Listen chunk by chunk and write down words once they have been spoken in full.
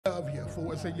Love you.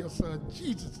 For it's in your son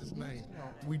Jesus' name.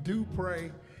 We do pray.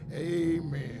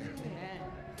 Amen.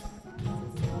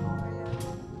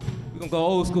 We're going to go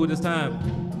old school this time.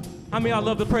 How many of y'all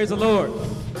love to praise the Lord?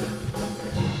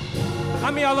 How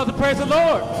many of y'all love to praise the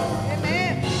Lord?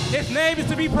 Amen. His name is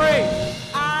to be praised.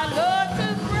 I love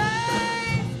to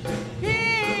praise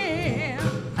Him.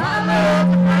 I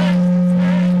love to praise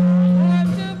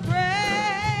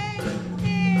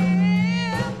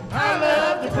I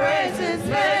love to praise His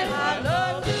name. I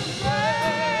love to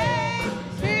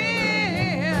praise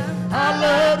Him. I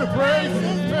love to praise His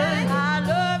name. I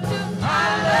love to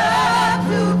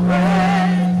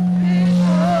praise His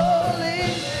holy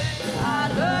name. I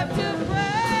love to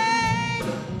praise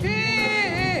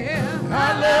Him. I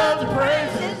love to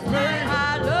praise His name. I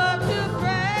love to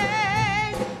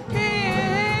praise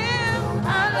Him. I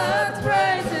love to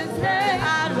praise His name. I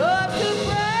love to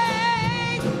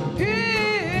praise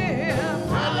Him.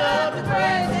 I love to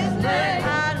praise His name. I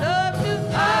love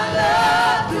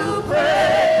to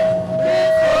praise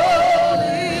His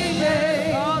holy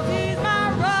name. 'Cause He's my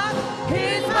rock.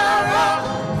 He's my rock.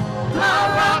 My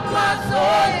rock, my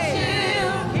sword and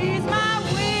shield. He's my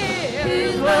will.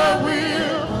 He's my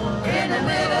will. In the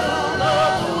middle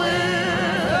of the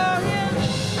will.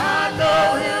 I know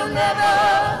He'll never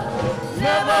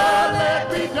let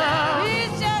me down.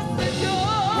 He's just a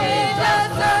jewel. He's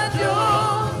just a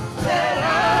jewel that I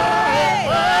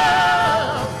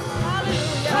love.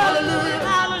 Hallelujah.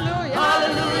 Hallelujah.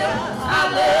 Hallelujah. I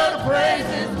love to praise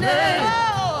His name. Oh,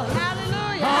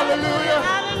 hallelujah. Hallelujah.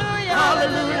 Hallelujah.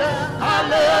 Hallelujah. I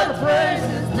love to praise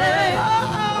His name. Oh,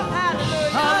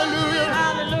 hallelujah. Hallelujah.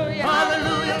 Hallelujah.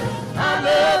 Hallelujah. I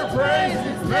love to praise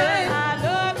His name. I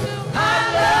love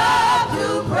to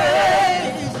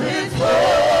praise His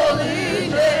holy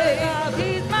name. 'Cause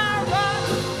He's my rock.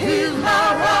 He's my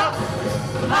rock,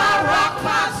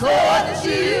 my sword and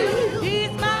shield.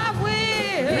 He's my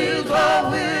will. He's my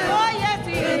will. Oh, yes,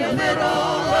 He is. In the middle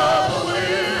of the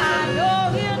will. I know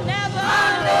He'll never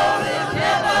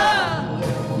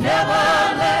Never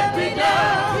let me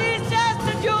down. He's just a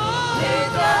jewel.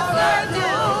 He's just a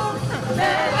jewel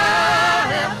that I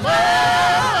have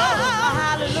found.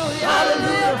 Hallelujah.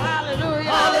 Hallelujah.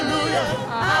 Hallelujah. Hallelujah.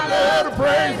 I love to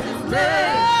praise His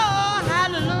name. Oh,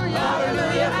 hallelujah.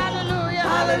 Hallelujah. Hallelujah.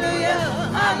 Hallelujah.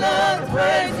 I love to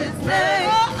praise His name.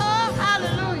 Oh,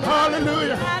 hallelujah.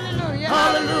 Hallelujah. Hallelujah.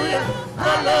 Hallelujah. I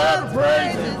love to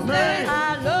praise His name. I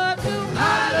love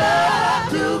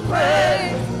to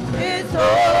praise His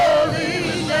holy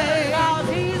name. 'Cause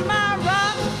He's my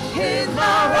rock. He's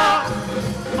my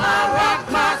rock,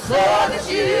 my sword and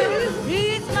shield.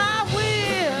 He's my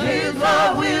will. He's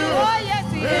my will. Oh, yes,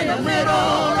 He is. In the middle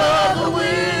of the will.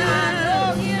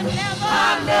 I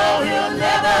know He'll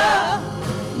never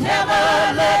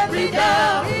let me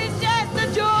down. He's just a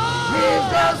jewel. He's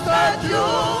just a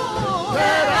jewel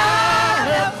that I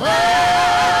have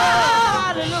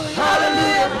found. Hallelujah.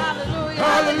 Hallelujah. Hallelujah.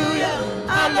 Hallelujah.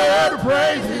 I love to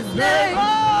praise His name. Oh,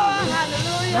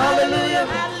 hallelujah. Hallelujah.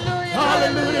 Hallelujah.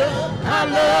 Hallelujah. I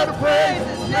love to praise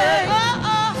His name. Oh,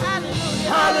 hallelujah.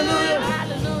 Hallelujah.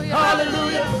 Hallelujah.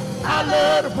 Hallelujah. I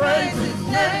love to praise His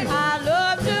name. I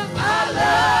love to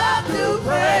to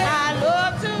pray. I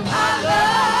love to I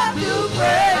love to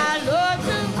pray. I love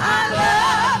to I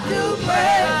love to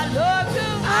pray. I love to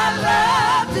I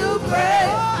love to pray.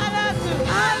 Oh, I love to I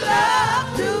love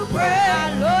to pray. I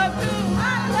love to I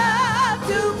love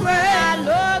to pray. I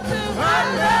love to I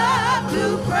love to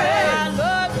pray. I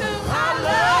love to I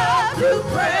love to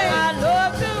pray. I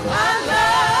love to I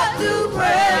love to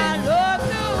pray. I love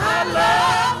to I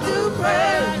love to pray. I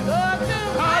love to I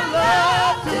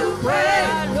love to pray. I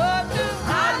love to I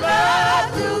love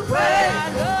to pray. I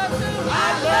love to I love to pray. I love to I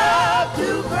love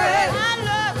to pray. I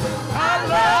love to I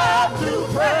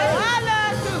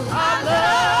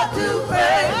love to pray. I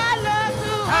love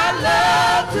to I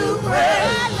love to pray. I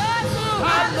love to I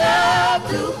love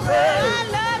to pray. I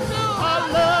love to I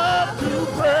love to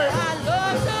pray. I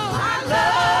love to I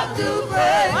love to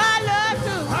pray. I love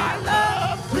to I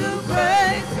love to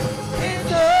praise His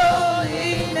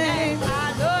holy name. I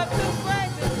love to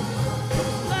praise Him.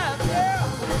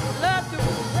 Love to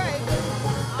praise Him.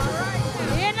 All right.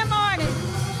 In the morning,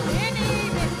 in the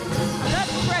evening, love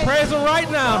to praise Him. Praise Him right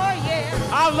Oh, now. yeah.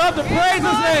 I love to praise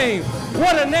His name.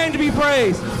 What a name to be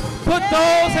praised. Put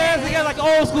those hands together like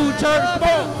old school church. Come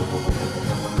on.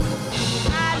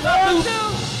 I love to.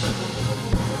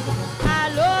 I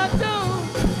love to.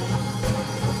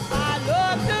 I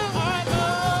love to. I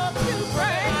love to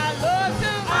pray. I love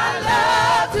to. I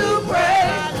love to pray. I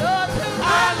love to. I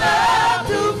love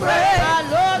to pray. I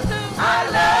love to. I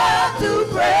love to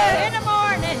pray. In the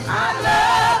morning. I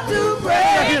love to pray.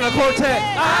 in a quartet.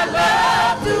 I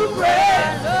love to pray.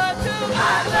 I love to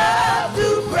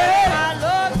pray. I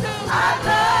love to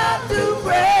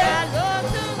pray.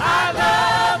 I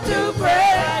love to pray.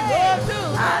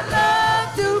 I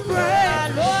love to pray. I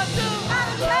love to pray. I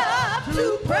love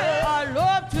to pray. I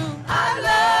love to. I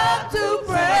love to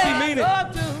pray. Like you mean it.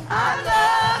 I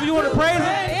love. Do you want to praise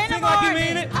him? Sing like you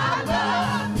mean it. I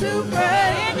love to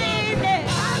pray. In the evening.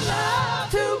 I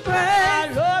love to pray. I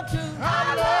love to.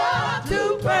 I love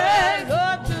to pray. I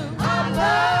love to. I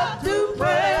love to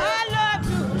pray. I love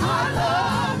to. I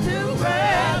love to pray.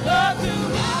 I love to.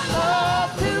 I love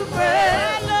to pray.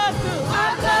 I love to.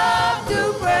 I love to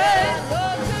pray.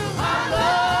 I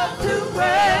love to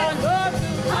pray.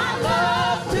 I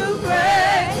love to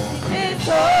pray. It's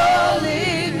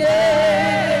holy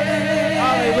name.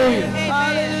 Hallelujah.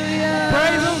 Hallelujah.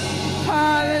 Praise him.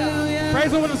 Hallelujah.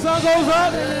 Praise him when the sun goes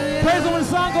up. Praise him when the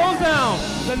sun goes down.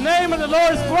 The name of the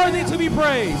Lord is worthy to be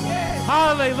praised.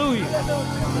 Hallelujah.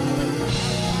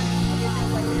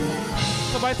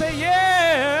 Somebody say,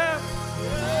 yeah.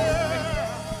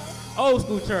 Old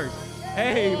school church.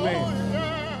 Amen.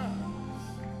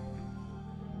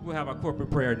 We'll have our corporate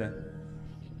prayer then.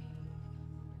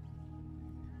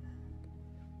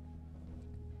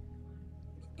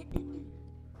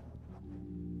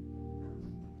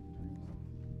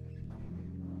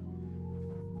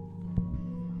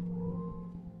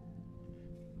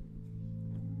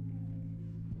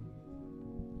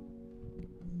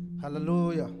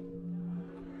 Hallelujah.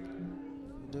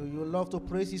 Do you love to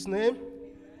praise his name?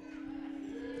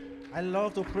 I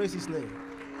love to praise his name.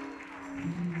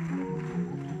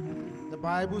 The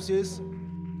Bible says,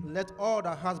 let all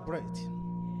that has breath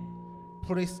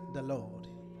praise the Lord.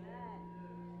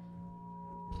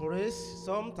 Praise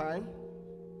sometimes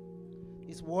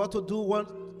is what to do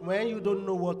when you don't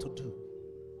know what to do.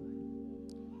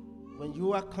 When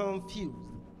you are confused.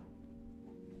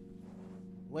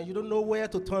 When you don't know where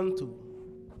to turn to,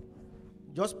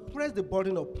 just press the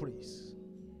button of praise.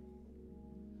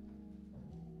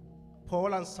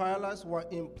 Paul and Silas were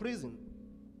in prison.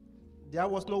 There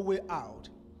was no way out.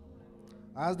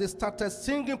 As they started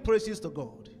singing praises to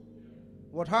God,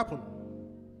 what happened?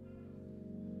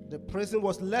 The prison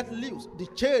was let loose. The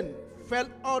chain fell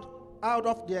out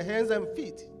of their hands and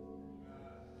feet.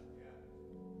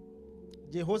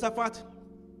 Jehoshaphat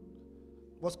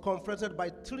was confronted by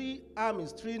 3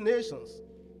 armies, 3 nations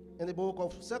in the book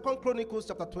of 2 Chronicles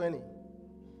chapter 20.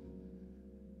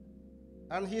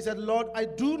 And he said, Lord, I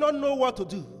do not know what to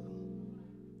do,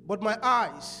 but my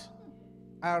eyes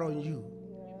are on you.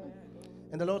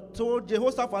 And the Lord told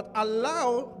Jehoshaphat,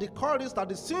 allow the choristers,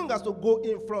 the singers to go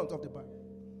in front of the battle.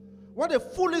 What a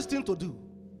foolish thing to do.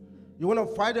 You want to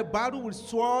fight a battle with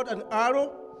sword and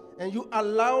arrow, and you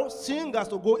allow singers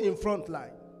to go in front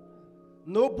line.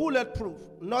 No bulletproof,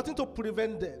 nothing to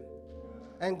prevent them.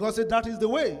 And God said that is the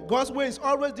way. God's way is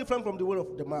always different from the way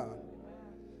of the man.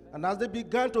 And as they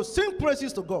began to sing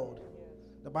praises to God,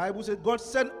 the Bible says God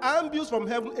sent ambush from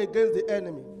heaven against the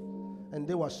enemy, and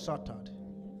they were shattered.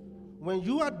 When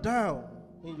you are down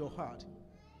in your heart,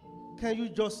 can you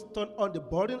just turn on the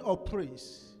burden of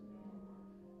praise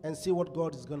and see what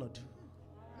God is going to do?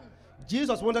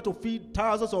 Jesus wanted to feed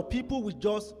thousands of people with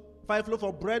just 5 loaves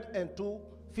of bread and 2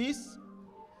 fish.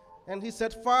 And he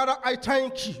said, Father, I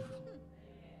thank you.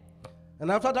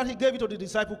 And after that, he gave it to the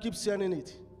disciple, keep sharing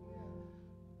it.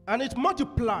 And it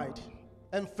multiplied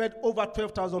and fed over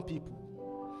 12,000 people.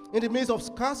 In the midst of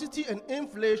scarcity and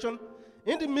inflation,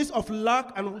 in the midst of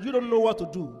lack, and you don't know what to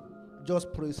do,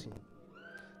 just praise him.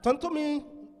 Turn to me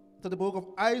to the book of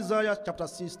Isaiah chapter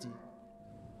 60.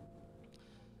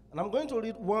 And I'm going to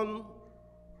read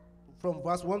from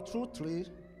verse 1 through 3,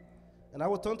 and I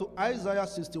will turn to Isaiah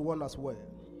 61 as well.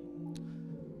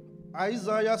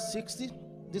 Isaiah 60.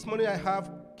 This morning I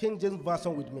have King James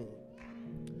Version with me.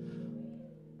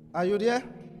 Are you there?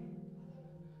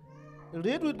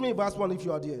 Read with me verse 1 if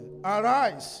you are there.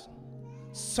 Arise,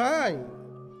 shine,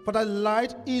 for the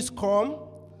light is come,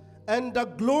 and the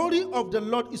glory of the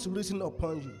Lord is risen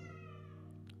upon you.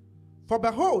 For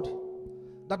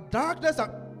behold, the darkness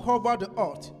hath covered the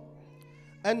earth,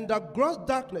 and the gross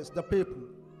darkness the people.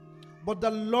 But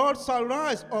the Lord shall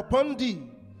rise upon thee,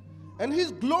 and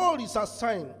his glory shall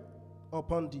shine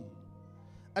upon thee.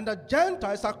 And the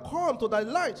Gentiles shall come to thy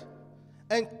light,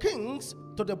 and kings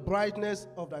to the brightness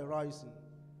of thy rising.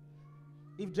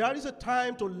 If there is a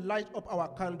time to light up our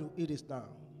candle, it is now.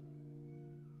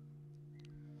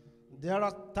 There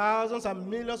are thousands and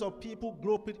millions of people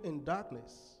groping in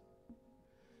darkness.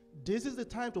 This is the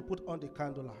time to put on the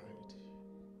candlelight.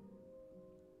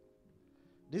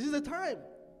 This is the time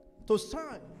to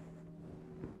shine.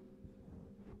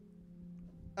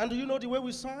 And do you know the way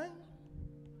we sign?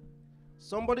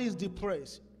 Somebody is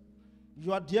depressed.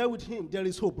 You are there with him. There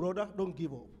is hope, brother. Don't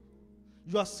give up.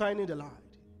 You are signing the light.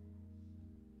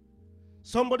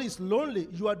 Somebody is lonely.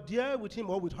 You are there with him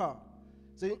or with her.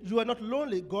 Saying, you are not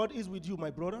lonely. God is with you,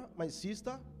 my brother, my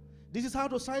sister. This is how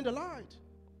to sign the light.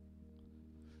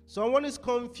 Someone is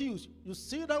confused. You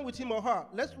sit down with him or her.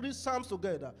 Let's read Psalms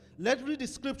together. Let's read the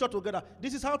scripture together.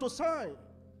 This is how to sign.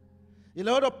 A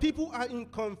lot of people are in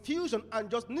confusion and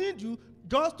just need you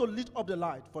just to lit up the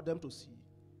light for them to see.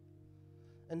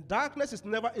 And darkness is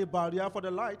never a barrier for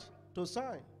the light to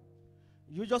shine.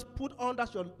 You just put on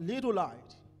that your little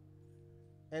light,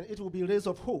 and it will be rays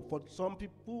of hope for some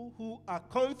people who are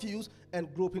confused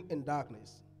and groping in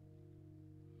darkness.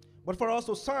 But for us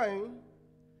to shine,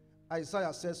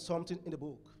 Isaiah says something in the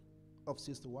book of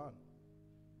 61.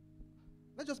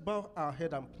 Let's just bow our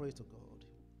head and pray to God.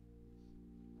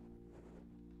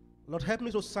 Lord, help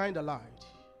me to shine the light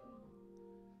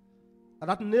at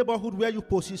that neighborhood where you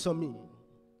position me.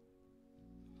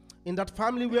 In that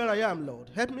family where I am,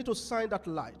 Lord, help me to shine that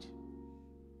light.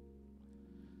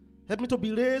 Help me to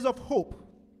be rays of hope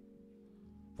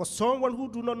for someone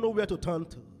who do not know where to turn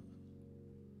to.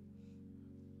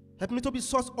 Help me to be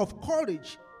source of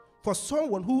courage for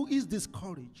someone who is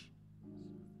discouraged.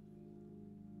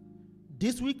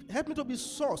 This week, help me to be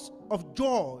source of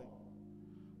joy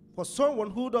for someone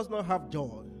who does not have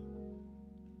joy.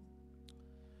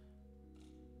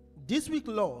 This week,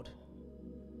 Lord,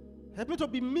 help me to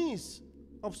be means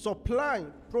of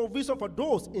supplying provision for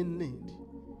those in need.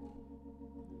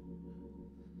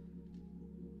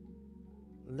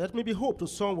 Let me be hope to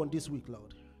someone this week,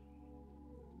 Lord.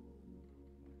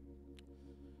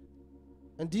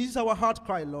 And this is our heart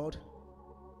cry, Lord.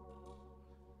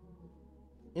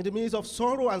 In the midst of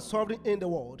sorrow and suffering in the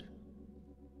world,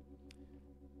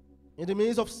 in the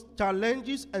midst of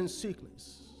challenges and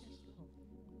sickness,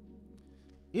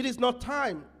 it is not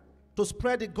time to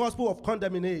spread the gospel of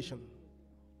condemnation.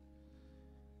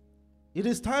 It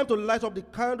is time to light up the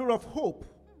candle of hope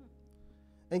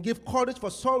and give courage for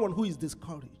someone who is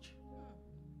discouraged.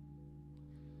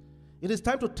 It is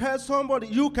time to tell somebody,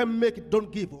 you can make it,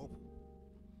 don't give up.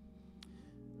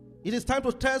 It is time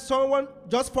to tell someone,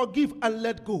 just forgive and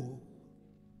let go.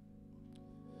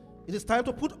 It is time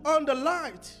to put on the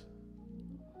light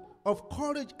of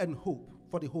courage and hope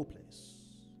for the hopeless.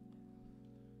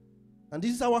 And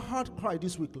this is our heart cry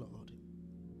this week, Lord.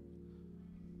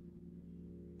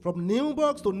 From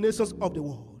Newburghs to nations of the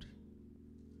world,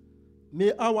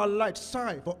 may our light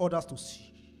shine for others to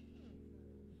see.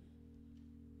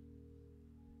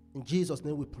 In Jesus'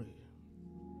 name we pray.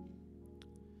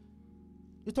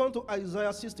 You turn to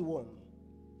Isaiah 61.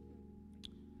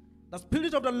 The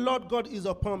Spirit of the Lord God is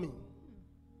upon me,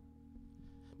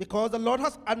 because the Lord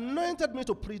has anointed me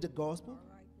to preach the gospel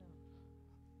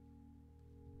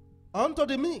unto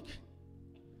the meek.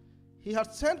 He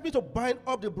has sent me to bind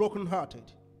up the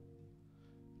brokenhearted,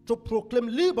 to proclaim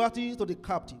liberty to the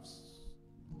captives,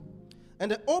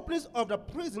 and the openings of the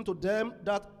prison to them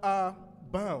that are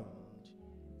bound,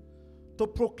 to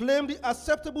proclaim the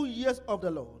acceptable years of the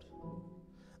Lord,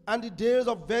 and the days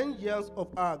of vengeance of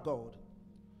our God,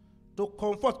 to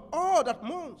comfort all that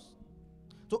mourns,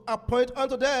 to appoint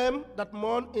unto them that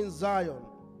mourn in Zion,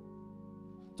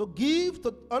 to give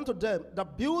unto them the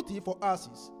beauty for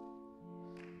ashes.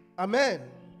 Amen.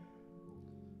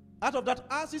 Out of that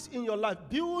ashes in your life,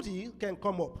 beauty can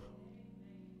come up.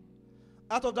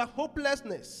 Out of that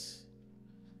hopelessness,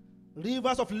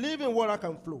 rivers of living water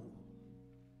can flow.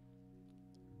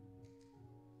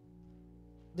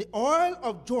 The oil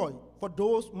of joy for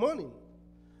those mourning,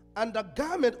 and the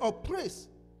garment of praise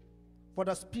for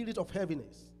the spirit of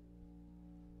heaviness.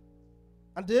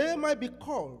 And they might be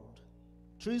called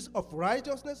trees of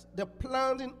righteousness, the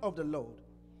planting of the Lord,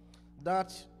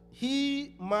 that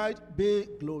he might be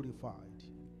glorified.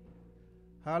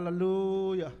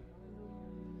 Hallelujah.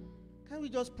 Can we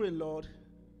just pray, Lord?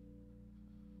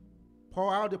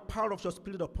 Pour out the power of your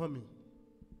spirit upon me,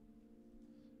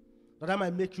 that I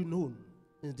might make you known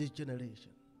in this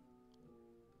generation.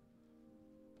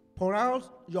 Pour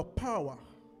out your power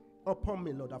upon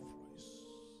me, Lord, afresh.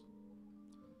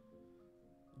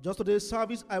 Just today's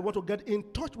service, I want to get in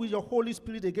touch with your Holy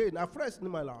Spirit again, afresh in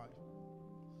my life.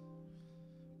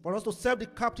 For us to set the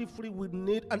captive free, we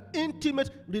need an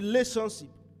intimate relationship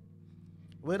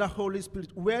with the Holy Spirit,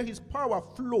 where his power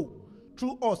flow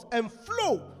through us and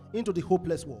flow into the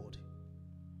hopeless world.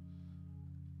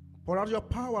 Pour out your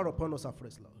power upon us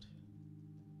afresh, Lord,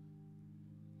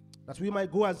 that we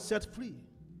might go and set free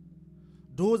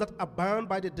those that are bound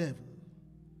by the devil,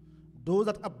 those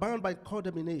that are bound by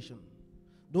condemnation,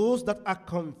 those that are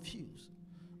confused,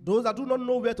 those that do not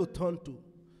know where to turn to,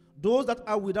 those that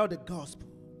are without the gospel.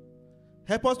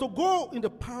 Help us to go in the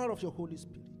power of your Holy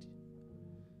Spirit,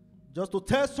 just to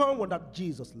tell someone that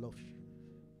Jesus loves you.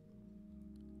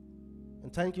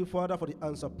 And thank you, Father, for the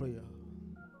answered prayer.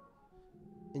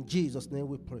 In Jesus' name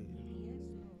we pray.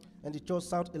 And the church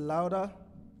shout a louder,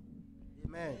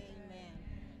 amen.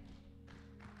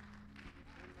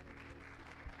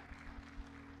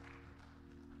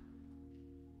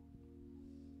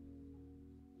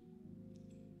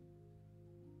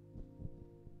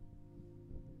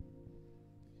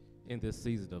 In this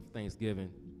season of Thanksgiving,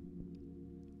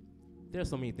 there's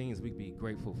so many things we can be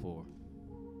grateful for.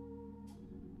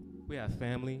 We have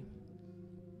family.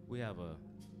 We have a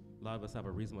lot of us have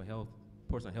a reasonable health,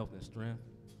 personal health and strength.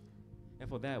 And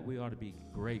for that, we ought to be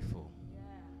grateful. Yeah.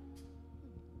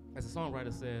 As the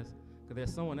songwriter says, because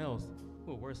there's someone else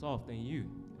who are worse off than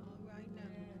you. All right now.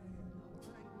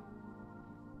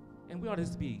 And we ought to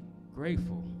just be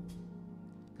grateful,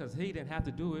 because he didn't have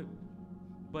to do it,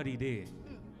 but he did.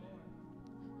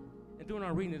 And during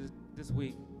our reading this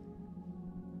week,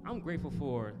 I'm grateful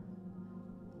for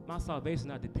my salvation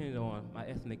not dependent on my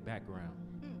ethnic background.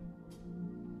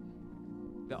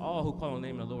 That all who call on the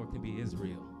name of the Lord can be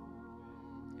Israel.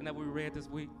 And that we read this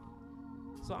week.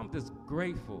 So I'm just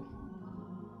grateful.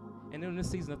 And in this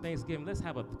season of Thanksgiving, let's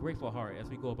have a grateful heart as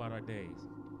we go about our days,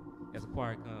 as the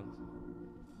choir comes.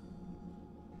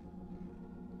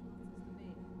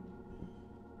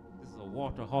 This is a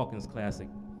Walter Hawkins classic.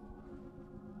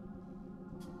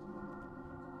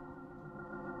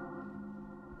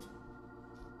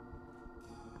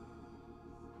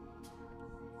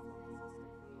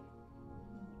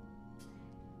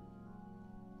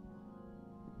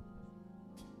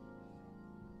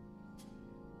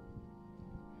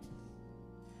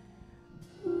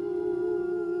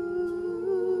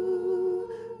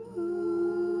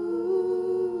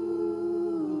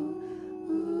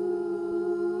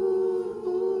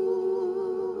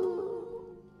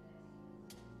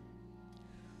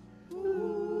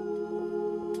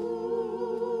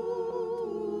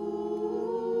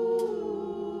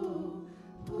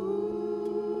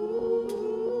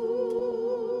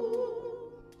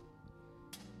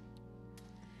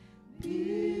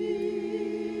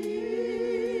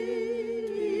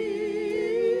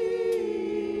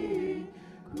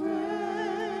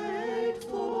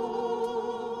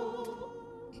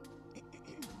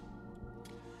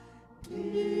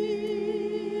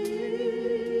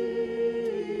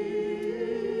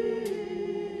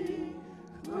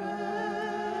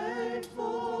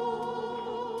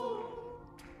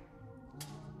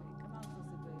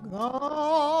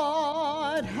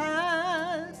 God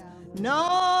has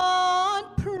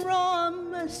not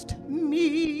promised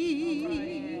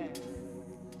me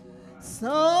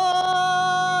sunshine.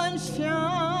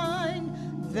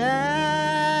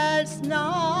 That's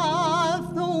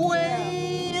not the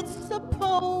way it's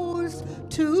supposed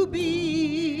to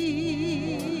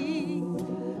be.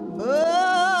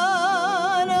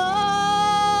 But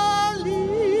a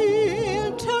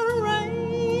little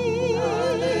rain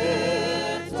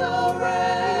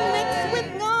mixed with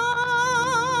God's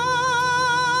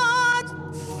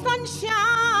sunshine,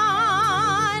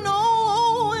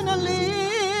 oh, and a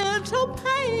little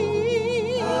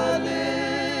pain,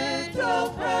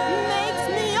 makes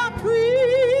me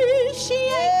appreciate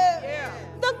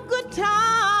the good times.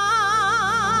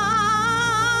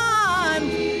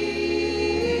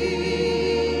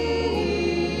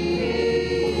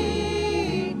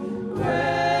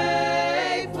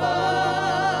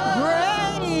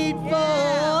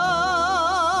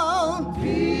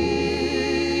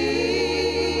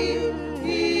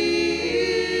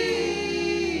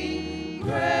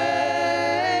 Grateful.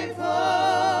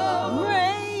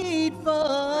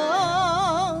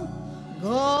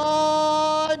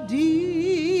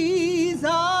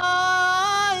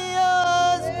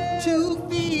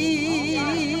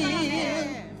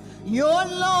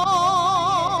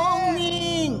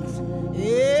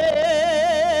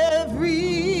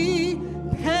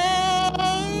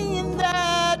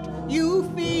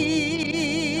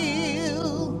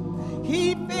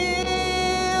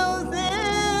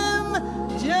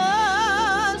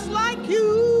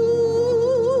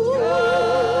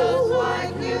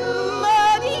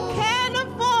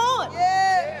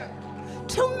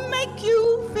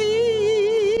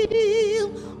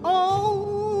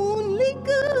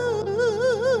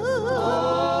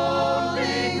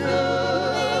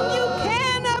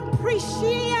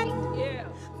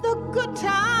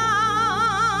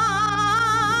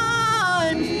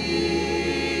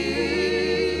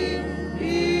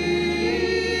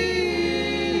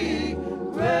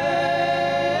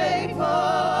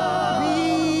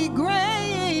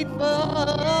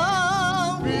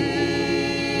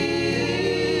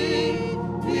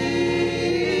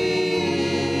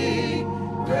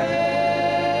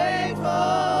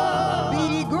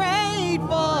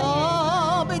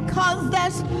 'cause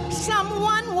there's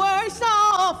someone worse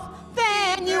off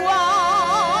than you are.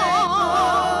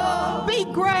 Be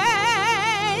grateful.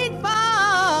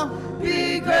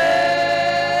 Be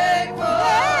grateful.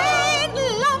 I'd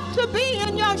love to be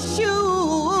in your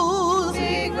shoes.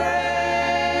 Be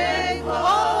grateful.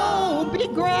 Oh, be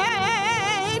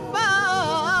grateful.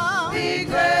 Be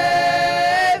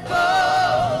grateful.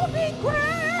 Be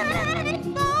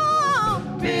grateful.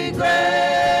 Be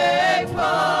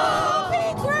grateful. Be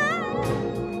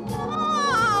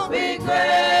grateful. Be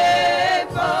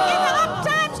grateful. In hard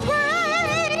times,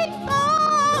 grateful.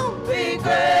 Be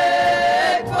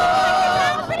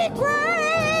grateful. Be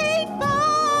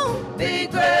grateful. Be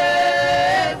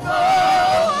grateful.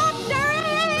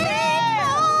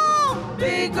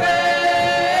 Be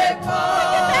grateful.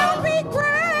 Be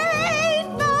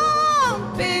grateful.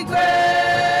 Be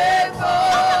grateful.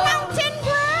 On the mountain,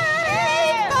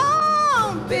 grateful.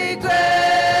 Be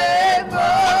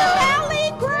grateful. In the valley,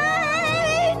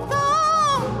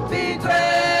 grateful. Be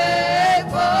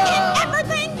grateful. In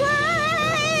everything,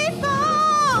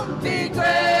 grateful. Be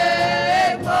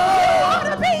grateful. You ought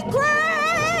to be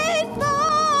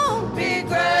grateful. Be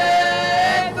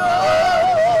grateful.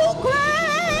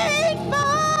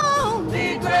 Grateful.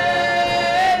 Be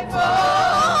grateful.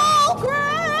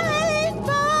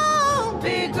 Grateful.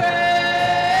 Be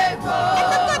grateful. In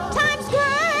the good times,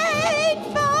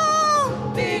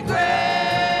 grateful. Be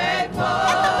grateful.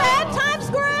 In the bad times,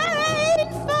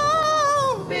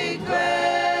 grateful. Be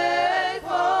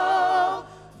grateful.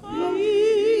 Be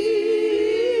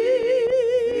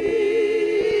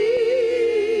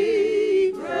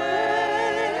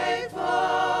grateful.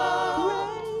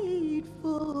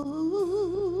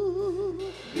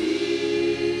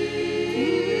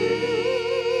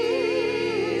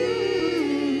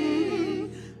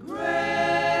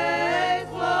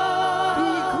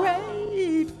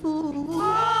 For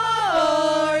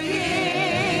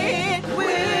it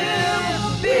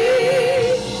will be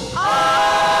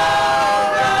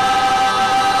alright.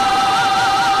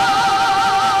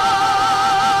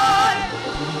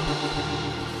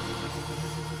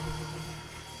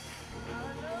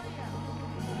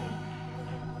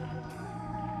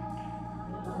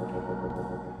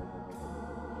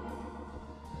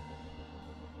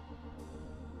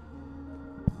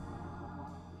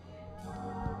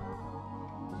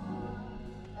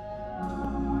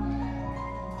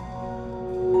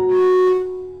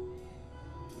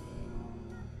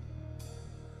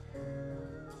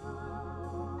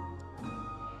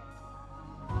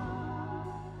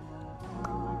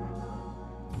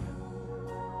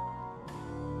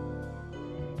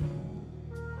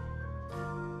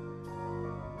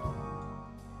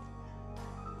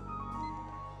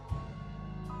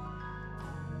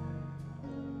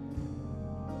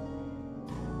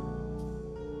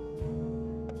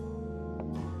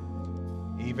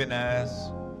 Even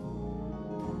as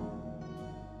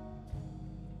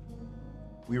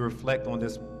we reflect on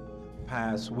this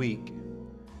past week,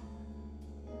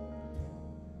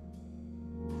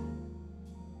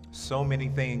 so many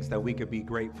things that we could be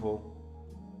grateful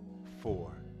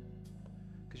for.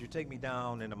 Could you take me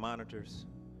down in the monitors?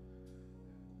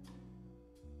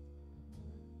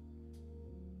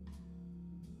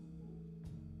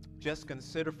 Just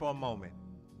consider for a moment.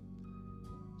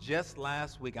 Just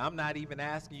last week, I'm not even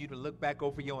asking you to look back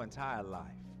over your entire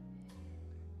life.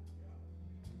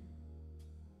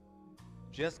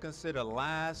 Just consider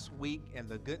last week and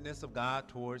the goodness of God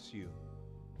towards you.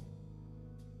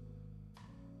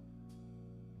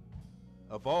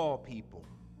 Of all people,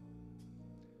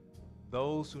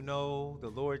 those who know the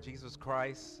Lord Jesus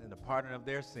Christ and the pardon of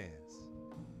their sins,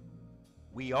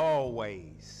 we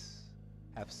always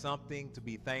have something to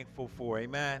be thankful for.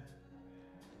 Amen.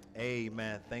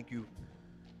 Amen. Thank you,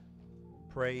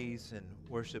 praise and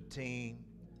worship team,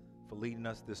 for leading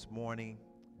us this morning.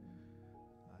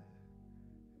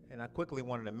 And I quickly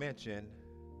wanted to mention,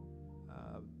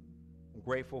 I'm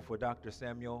grateful for Dr.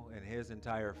 Samuel and his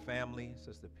entire family,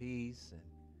 Sister Peace and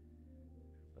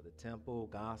Brother Temple,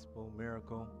 Gospel,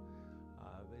 Miracle.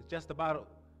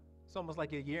 It's almost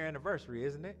like a year anniversary,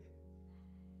 isn't it?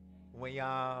 When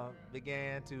y'all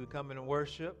began to come in and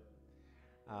worship.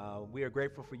 We are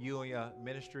grateful for you and your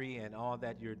ministry and all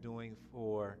that you're doing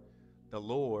for the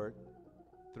Lord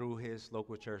through his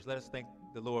local church. Let us thank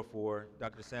the Lord for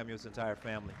Dr. Samuel's entire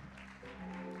family.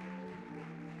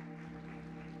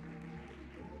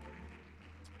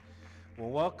 Well,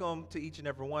 welcome to each and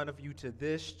every one of you to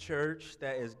this church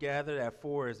that is gathered at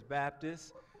Forest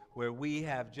Baptist, where we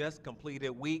have just completed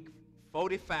week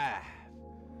 45.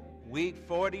 Week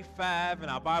 45 in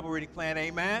our Bible reading plan,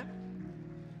 amen?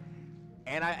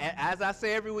 And as I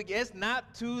say every week, it's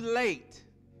not too late.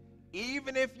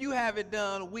 Even if you haven't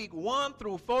done week 1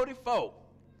 through 44,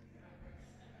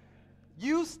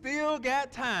 you still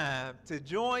got time to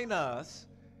join us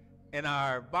in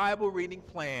our Bible reading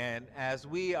plan as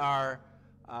we are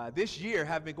this year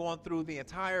have been going through the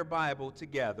entire Bible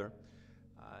together.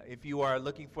 If you are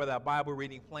looking for that Bible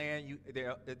reading plan,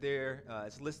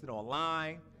 it's listed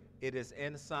online. It is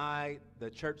inside the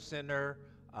Church Center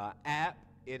app.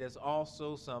 It is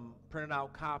also some printed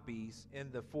out copies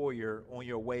in the foyer on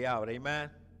your way out. Amen.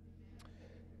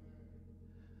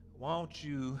 Why don't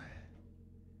you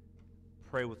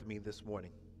pray with me this morning?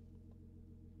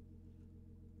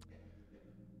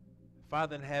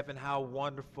 Father in heaven, how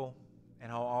wonderful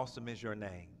and how awesome is your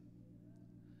name.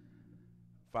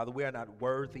 Father, we are not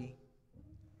worthy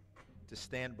to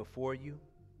stand before you.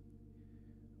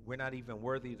 We're not even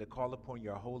worthy to call upon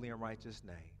your holy and righteous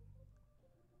name.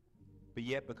 But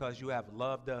yet, because you have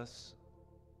loved us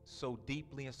so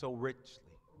deeply and so richly,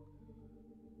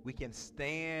 we can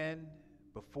stand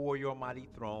before your mighty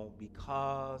throne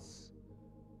because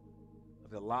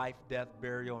of the life, death,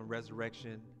 burial, and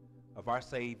resurrection of our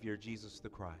Savior, Jesus the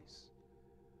Christ.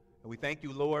 And we thank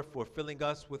you, Lord, for filling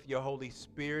us with your Holy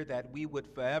Spirit, that we would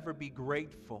forever be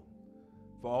grateful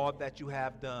for all that you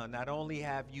have done. Not only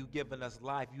have you given us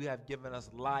life, you have given us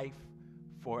life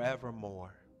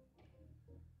forevermore.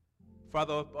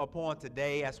 Father, upon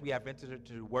today, as we have entered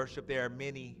into worship, there are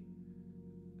many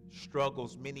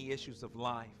struggles, many issues of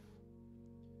life,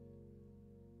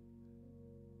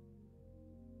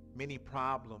 many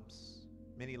problems,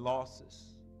 many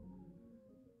losses.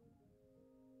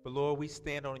 But Lord, we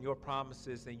stand on your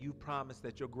promises, and you promised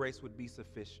that your grace would be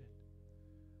sufficient.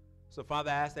 So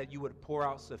Father, I ask that you would pour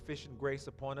out sufficient grace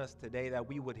upon us today, that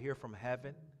we would hear from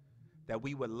heaven, that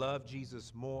we would love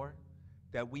Jesus more,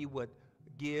 that we would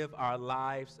give our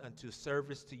lives unto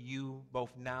service to you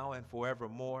both now and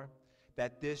forevermore,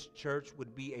 that this church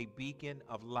would be a beacon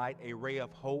of light, a ray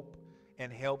of hope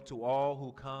and help to all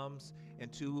who comes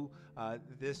into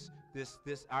this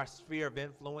our sphere of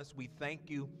influence. We thank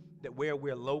you that where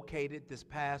we're located this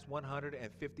past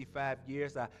 155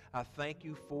 years, I thank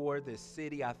you for this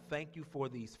city. I thank you for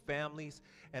these families.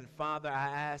 And Father, I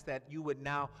ask that you would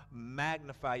now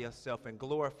magnify yourself and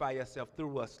glorify yourself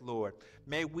through us, Lord.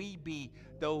 May we be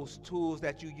those tools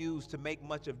that you use to make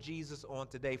much of Jesus on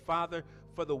today. Father,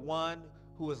 for the one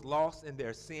who is lost in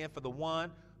their sin, for the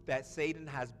one that Satan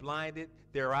has blinded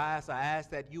their eyes, I ask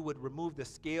that you would remove the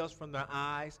scales from their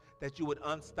eyes, that you would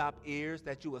unstop ears,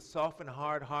 that you would soften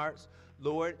hard hearts.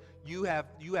 Lord, you have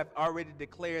already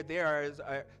declared there's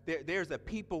a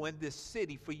people in this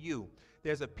city for you.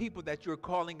 There's a people that you're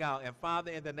calling out. And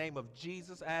Father, in the name of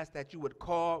Jesus, I ask that you would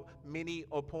call many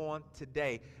upon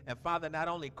today. And Father, not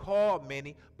only call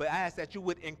many, but I ask that you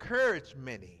would encourage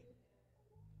many.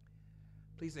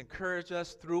 Please encourage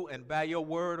us through and by your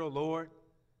word, O Lord.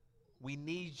 We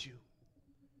need you.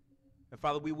 And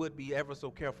Father, we would be ever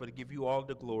so careful to give you all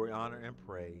the glory, honor, and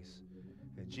praise.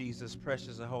 In Jesus'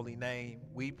 precious and holy name,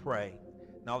 we pray.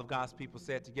 And all of God's people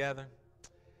said together,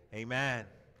 amen,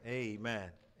 amen,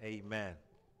 amen.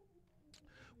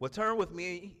 Well, turn with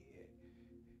me,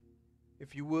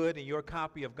 if you would, in your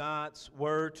copy of God's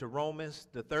word to Romans,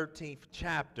 the 13th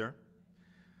chapter.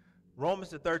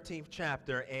 Romans, the 13th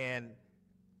chapter. And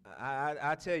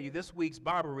I tell you, this week's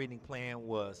Bible reading plan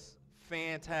was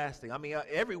fantastic. I mean,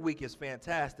 every week is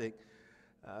fantastic,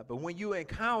 but when you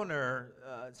encounter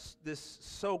this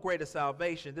so great a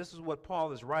salvation, this is what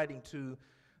Paul is writing to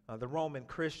the Roman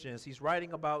Christians. He's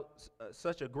writing about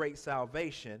such a great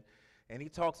salvation, and he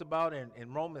talks about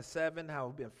in Romans 7 how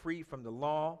we've been freed from the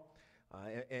law.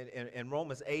 In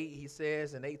Romans 8, he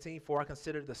says in 18, "For I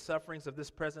consider the sufferings of this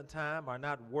present time are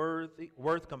not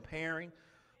worth comparing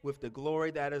with the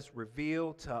glory that is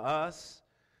revealed to us."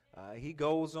 He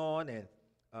goes on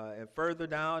and further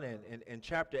down in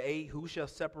chapter 8, "Who shall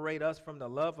separate us from the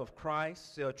love of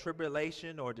Christ? Shall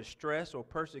tribulation or distress or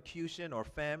persecution or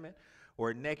famine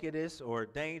or nakedness or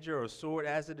danger or sword?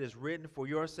 As it is written, for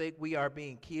your sake we are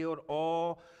being killed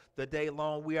all the day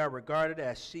long. We are regarded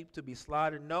as sheep to be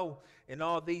slaughtered. No, in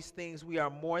all these things we are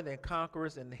more than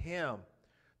conquerors in him,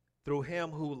 through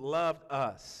him who loved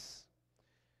us."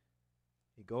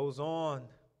 He goes on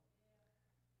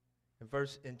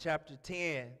in chapter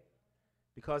 10,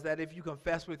 "Because that if you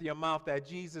confess with your mouth that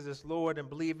Jesus is Lord and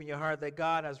believe in your heart that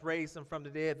God has raised him from the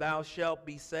dead, thou shalt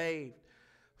be saved.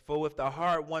 For with the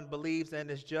heart one believes and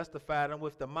is justified, and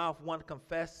with the mouth one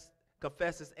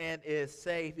confesses and is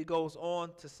saved." He goes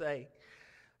on to say,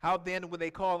 "How then will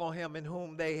they call on him in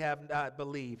whom they have not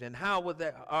believed? And how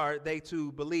are they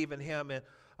to believe in him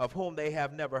of whom they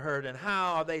have never heard? And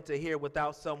how are they to hear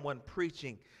without someone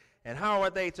preaching? And how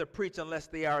are they to preach unless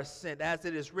they are sent? As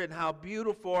it is written, how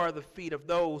beautiful are the feet of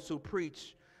those who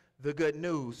preach the good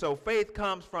news. So faith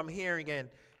comes from hearing, and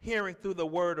hearing through the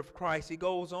word of Christ. He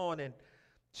goes on in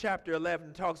chapter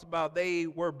 11, talks about they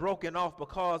were broken off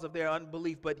because of their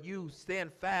unbelief, but you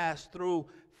stand fast through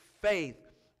faith.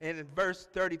 And in verse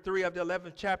 33 of the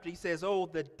 11th chapter, he says, oh,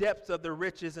 the depths of the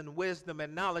riches and wisdom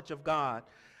and knowledge of God.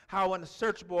 How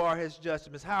unsearchable are his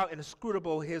judgments, how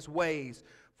inscrutable his ways.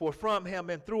 For from him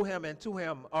and through him and to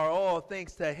him are all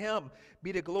things. To him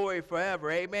be the glory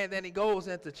forever. Amen. Then he goes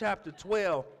into chapter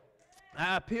 12.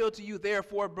 I appeal to you,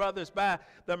 therefore, brothers, by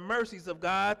the mercies of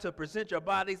God, to present your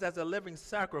bodies as a living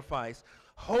sacrifice,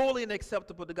 holy and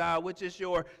acceptable to God, which is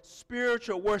your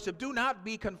spiritual worship. Do not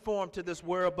be conformed to this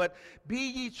world, but be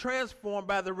ye transformed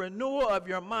by the renewal of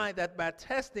your mind, that by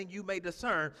testing you may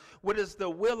discern what is the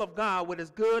will of God, what is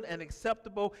good and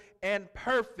acceptable and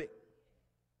perfect.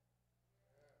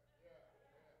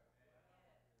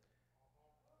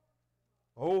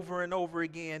 Over and over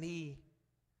again, he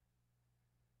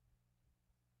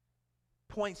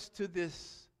points to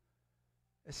this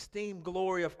esteemed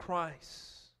glory of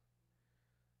Christ.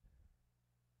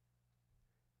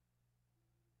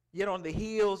 Yet on the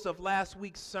heels of last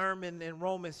week's sermon in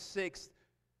Romans 6,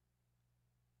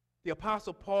 the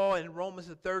Apostle Paul in Romans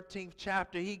the 13th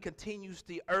chapter, he continues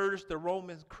to urge the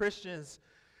Roman Christians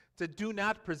to do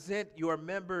not present your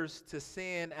members to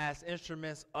sin as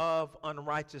instruments of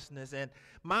unrighteousness. And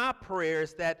my prayer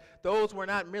is that those were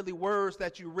not merely words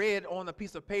that you read on a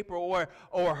piece of paper or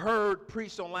heard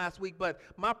preached on last week, but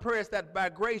my prayer is that by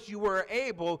grace you were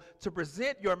able to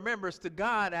present your members to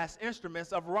God as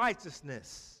instruments of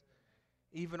righteousness,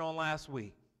 even on last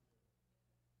week.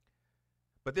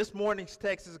 But this morning's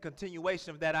text is a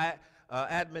continuation of that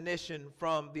admonition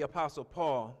from the Apostle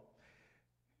Paul.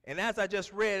 And as I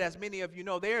just read, as many of you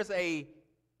know, there's a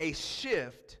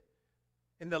shift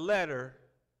in the letter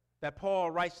that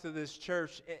Paul writes to this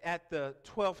church at the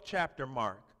 12th chapter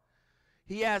mark.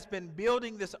 He has been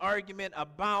building this argument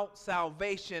about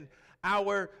salvation,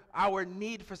 our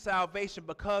need for salvation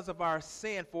because of our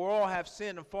sin. For all have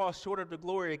sinned and fall short of the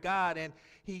glory of God. And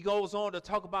he goes on to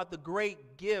talk about the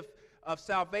great gift of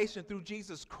salvation through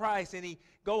Jesus Christ. And he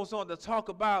goes on to talk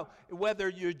about whether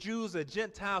you're Jews or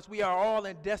Gentiles, we are all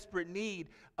in desperate need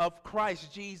of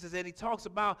Christ Jesus. And he talks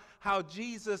about how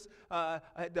Jesus,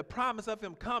 the promise of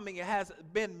him coming, it has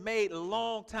been made a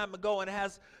long time ago and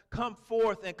has come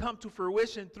forth and come to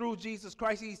fruition through Jesus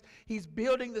Christ. He's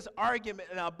building this argument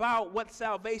about what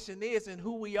salvation is and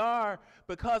who we are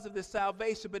because of this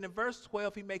salvation. But in verse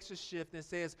 12, he makes a shift and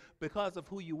says, because of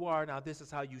who you are, now this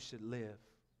is how you should live.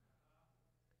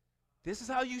 This is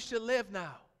how you should live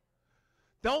now.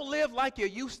 Don't live like you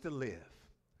used to live,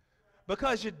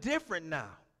 because you're different now.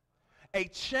 A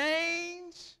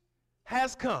change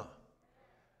has come.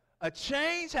 A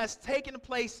change has taken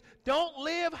place. Don't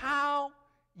live how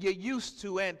you used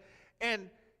to. And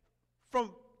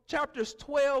from chapters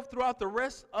 12 throughout the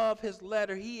rest of his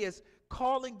letter, he is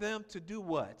calling them to do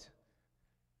what?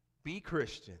 Be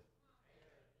Christian.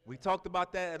 We talked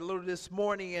about that a little this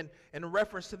morning in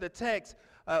reference to the text.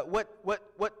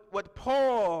 What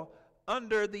Paul,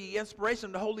 under the inspiration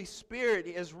of the Holy Spirit,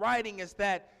 is writing is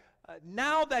that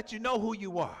now that you know who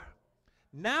you are,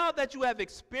 now that you have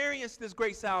experienced this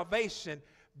great salvation,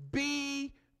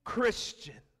 be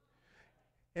Christian.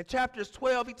 In chapters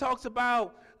 12, he talks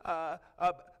about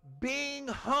being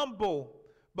humble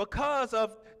because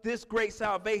of this great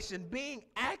salvation, being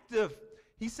active.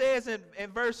 He says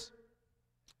in verse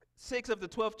 6 of the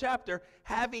 12th chapter,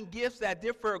 having gifts that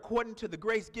differ according to the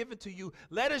grace given to you,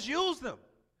 let us use them.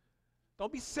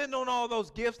 Don't be sitting on all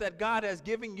those gifts that God has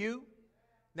given you.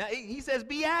 Now he says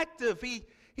be active.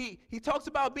 He talks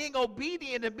about being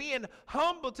obedient and being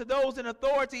humble to those in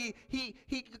authority.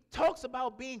 He talks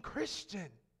about being Christian.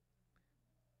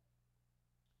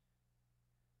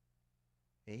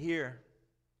 And here,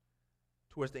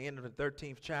 towards the end of the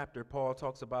 13th chapter, Paul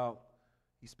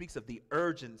he speaks of the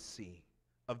urgency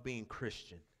of being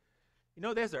Christian. You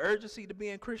know, there's an urgency to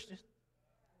being Christian.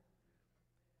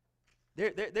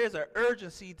 There's an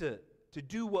urgency to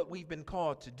do what we've been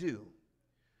called to do.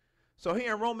 So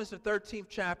here in Romans the 13th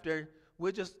chapter,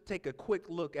 we'll just take a quick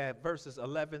look at verses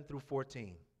 11 through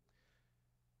 14.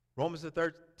 Romans the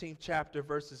 13th chapter,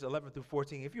 verses 11 through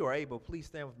 14. If you are able, please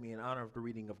stand with me in honor of the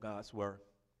reading of God's word.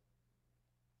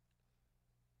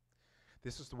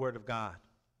 This is the word of God.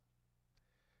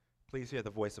 Please hear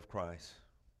the voice of Christ.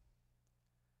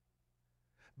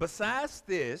 Besides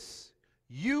this,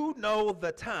 you know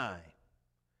the time,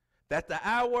 that the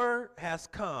hour has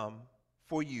come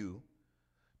for you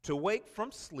to wake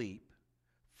from sleep,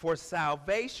 for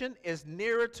salvation is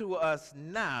nearer to us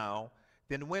now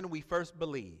than when we first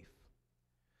believed.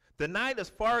 The night is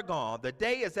far gone, the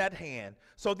day is at hand.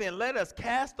 So then let us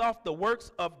cast off the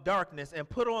works of darkness and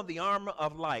put on the armor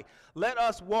of light. Let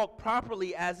us walk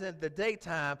properly as in the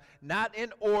daytime, not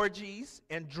in orgies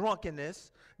and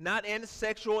drunkenness, not in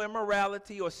sexual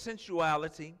immorality or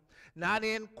sensuality, not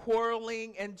in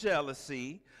quarreling and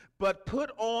jealousy, but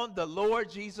put on the Lord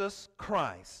Jesus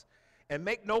Christ, and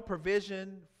make no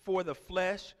provision for the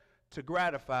flesh to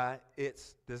gratify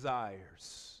its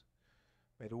desires.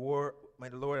 May the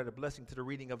Lord add a blessing to the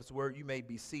reading of his word. You may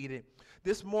be seated.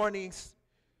 This morning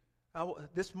I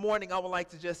would like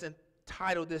to just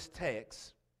entitle this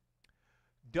text,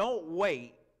 Don't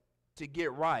Wait to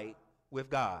Get Right with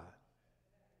God.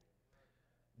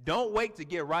 Don't wait to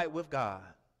get right with God.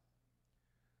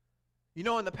 You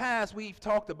know, in the past, we've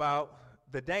talked about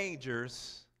the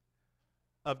dangers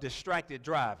of distracted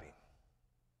driving.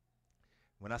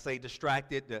 When I say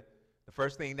distracted, the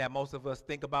first thing that most of us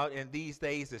think about in these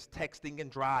days is texting and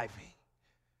driving,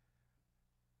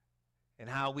 and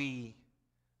how we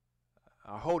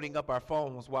are holding up our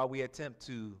phones while we attempt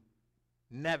to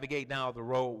navigate down the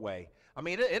roadway. I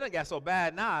mean, it done got so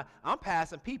bad now, I'm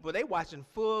passing people, they watching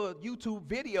full YouTube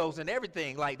videos and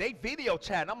everything, like they video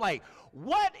chatting. I'm like,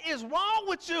 what is wrong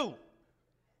with you?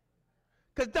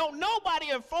 Because don't nobody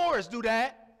in Forest do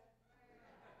that.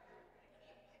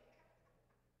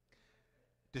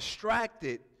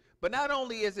 Distracted. But not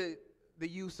only is it the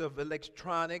use of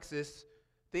electronics, it's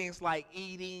things like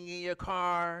eating in your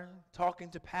car, talking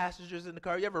to passengers in the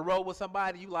car. You ever rode with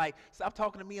somebody, you like, stop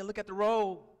talking to me and look at the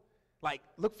road. Like,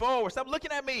 look forward, stop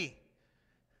looking at me.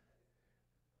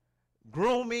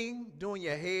 Grooming, doing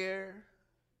your hair,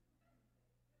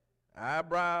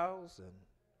 eyebrows, and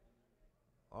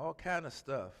all kind of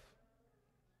stuff.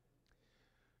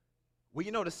 Well,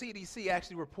 you know, the CDC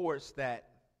actually reports that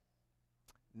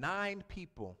 9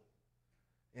 people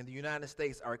in the United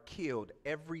States are killed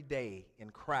every day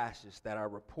in crashes that are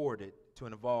reported to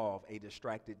involve a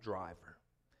distracted driver.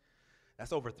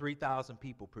 That's over 3,000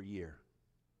 people per year.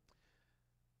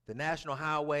 The National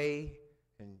Highway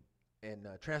and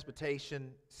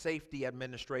Transportation Safety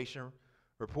Administration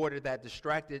reported that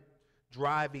distracted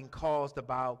driving caused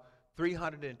about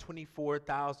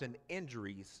 324,000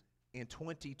 injuries in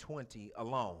 2020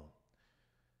 alone.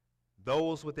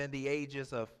 Those within the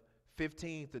ages of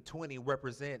 15 to 20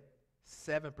 represent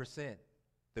 7%,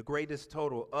 the greatest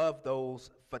total of those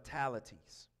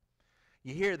fatalities.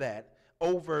 You hear that?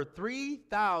 Over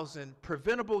 3,000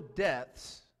 preventable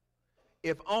deaths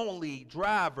if only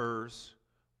drivers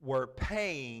were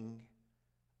paying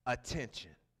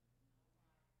attention.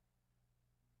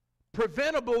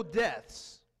 Preventable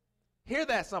deaths. Hear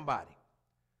that, somebody.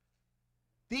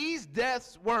 These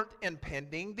deaths weren't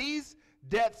impending. These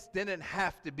deaths didn't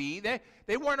have to be.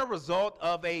 They weren't a result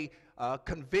of a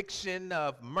conviction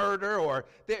of murder, or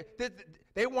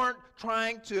they weren't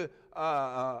trying to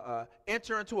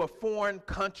enter into a foreign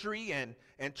country and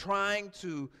trying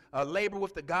to labor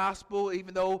with the gospel,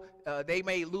 even though they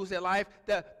may lose their life.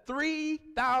 The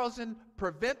 3,000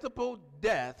 preventable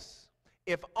deaths,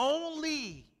 if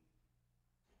only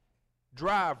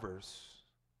drivers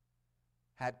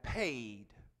had paid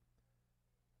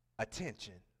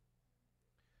attention.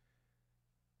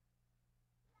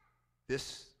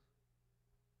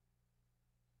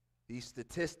 These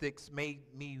statistics made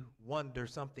me wonder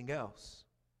something else.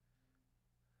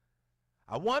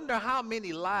 I wonder how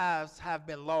many lives have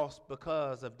been lost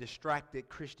because of distracted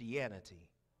Christianity.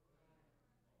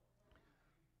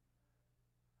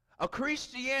 A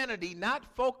Christianity not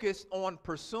focused on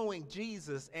pursuing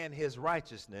Jesus and his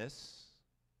righteousness.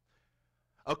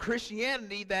 A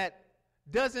Christianity that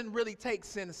doesn't really take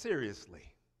sin seriously.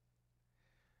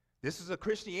 This is a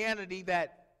Christianity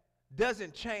that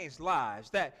doesn't change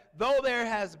lives, that though there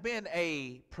has been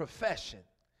a profession,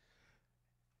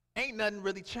 ain't nothing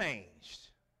really changed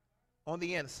on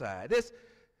the inside.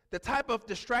 The type of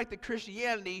distracted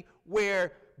Christianity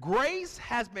where grace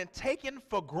has been taken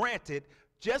for granted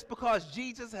just because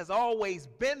Jesus has always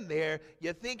been there.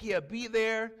 You think he'll be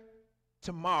there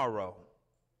tomorrow,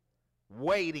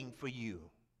 waiting for you.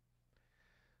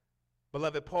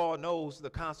 Beloved, Paul knows the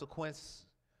consequence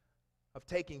of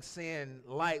taking sin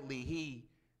lightly. He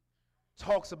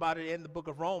talks about it in the book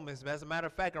of Romans. As a matter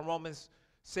of fact, in Romans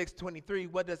 6:23,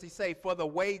 what does he say? For the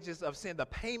wages of sin, the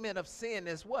payment of sin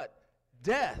is what?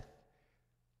 Death.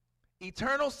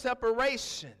 Eternal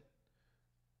separation.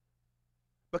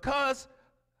 Because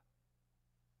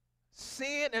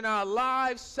sin in our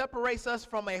lives separates us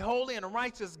from a holy and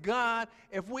righteous God.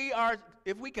 If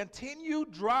we continue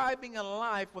driving in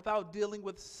life without dealing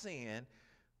with sin,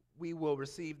 we will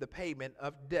receive the payment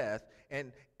of death.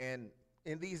 And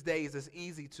in these days, it's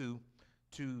easy to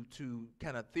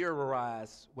kind of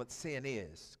theorize what sin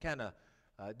is.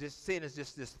 Sin is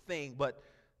just this thing. But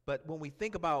when we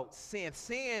think about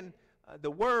sin,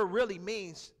 the word really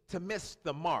means to miss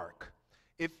the mark.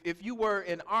 If you were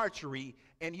in archery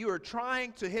and you are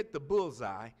trying to hit the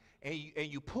bullseye and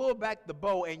you pull back the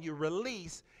bow and you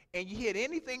release and you hit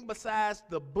anything besides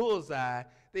the bullseye,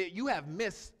 that you have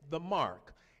missed the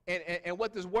mark. And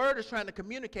what this word is trying to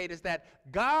communicate is that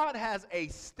God has a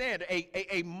standard,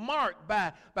 a mark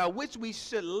by which we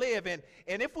should live. And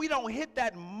if we don't hit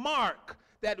that mark,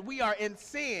 that we are in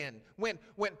sin, when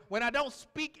I don't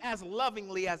speak as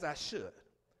lovingly as I should,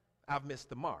 I've missed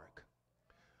the mark.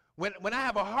 When I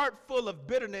have a heart full of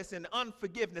bitterness and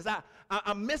unforgiveness,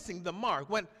 I'm missing the mark.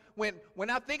 When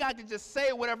I think I can just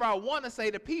say whatever I want to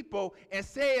say to people and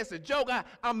say it's a joke,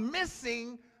 I'm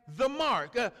missing the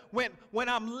mark. When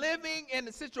I'm living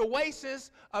in situations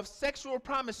of sexual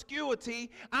promiscuity,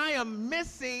 I am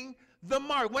missing the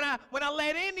mark. When I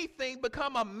let anything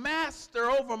become a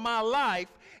master over my life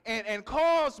and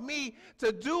cause me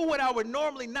to do what I would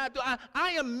normally not do,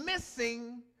 I am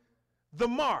missing the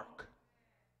mark.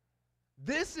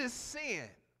 This is sin.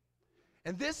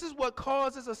 And this is what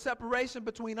causes a separation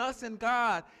between us and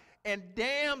God and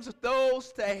damns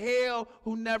those to hell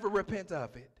who never repent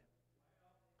of it.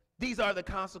 These are the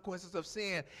consequences of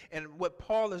sin. And what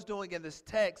Paul is doing in this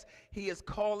text, he is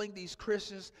calling these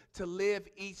Christians to live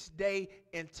each day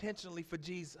intentionally for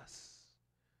Jesus.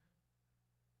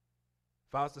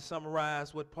 If I was to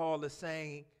summarize what Paul is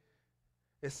saying,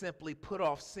 it's simply put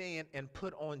off sin and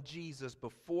put on Jesus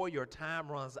before your time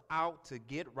runs out to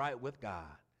get right with God.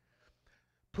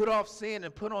 Put off sin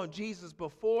and put on Jesus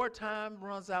before time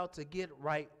runs out to get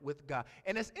right with God.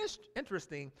 And it's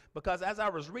interesting because as I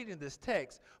was reading this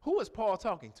text, who is Paul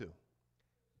talking to?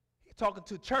 He's talking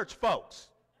to church folks.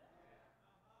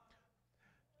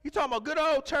 He's talking about good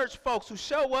old church folks who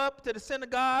show up to the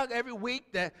synagogue every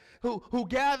week, who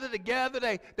gather together,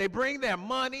 they bring their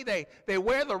money, they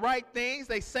wear the right things,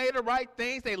 they say the right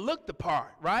things, they look the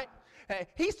part, right?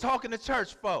 He's talking to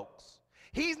church folks.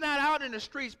 He's not out in the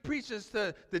streets preaching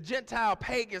to the Gentile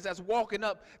pagans that's walking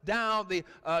up down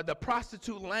the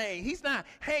prostitute lane. He's not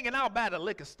hanging out by the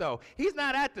liquor store. He's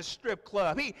not at the strip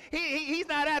club. He's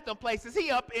not at them places. He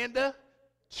up in the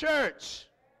church.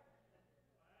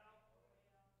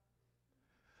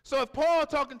 So if Paul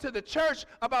talking to the church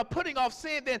about putting off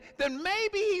sin, then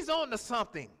maybe he's on to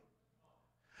something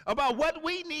about what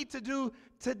we need to do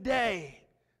today.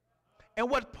 And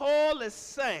what Paul is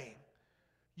saying,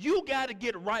 you got to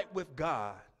get right with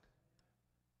God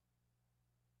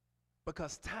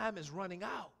because time is running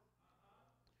out.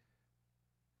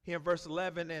 Here in verse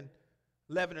 11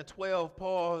 and 12,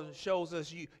 Paul shows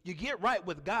us you get right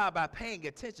with God by paying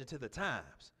attention to the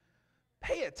times.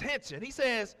 Pay attention. He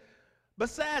says,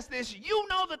 besides this, you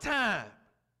know the time.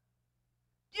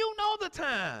 You know the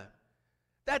time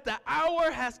that the hour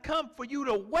has come for you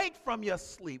to wake from your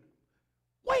sleep.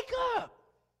 Wake up.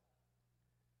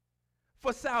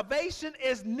 For salvation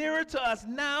is nearer to us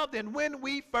now than when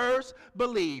we first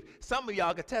believed. Some of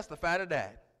y'all can testify to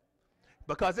that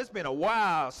because it's been a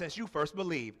while since you first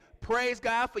believed. Praise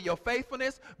God for your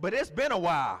faithfulness, but it's been a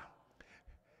while.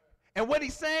 And what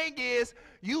he's saying is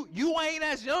you ain't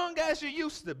as young as you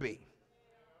used to be.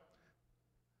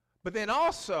 But then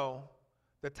also,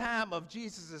 the time of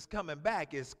Jesus' coming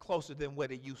back is closer than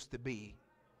what it used to be.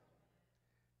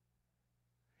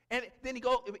 And then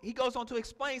he goes on to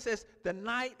explain, says, the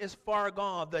night is far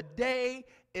gone. The day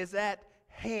is at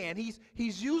hand.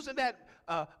 He's using that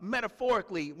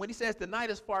metaphorically. When he says the night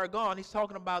is far gone, he's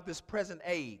talking about this present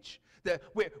age.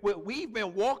 We've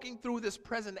been walking through this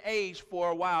present age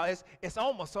for a while. It's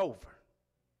almost over.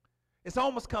 It's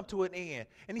almost come to an end.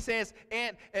 And he says,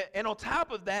 and on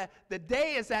top of that, the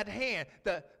day is at hand.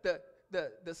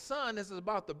 The sun is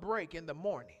about to break in the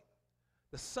morning.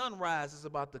 The sunrise is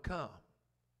about to come.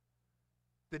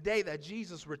 The day that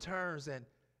Jesus returns and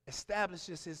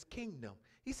establishes his kingdom.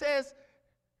 He says,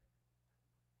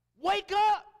 wake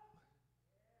up.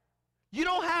 You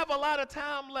don't have a lot of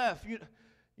time left.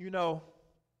 You know,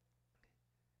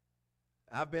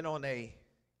 I've been on a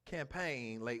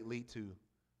campaign lately to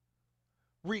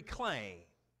reclaim,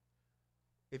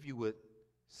 if you would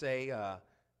say,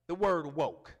 the word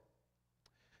woke.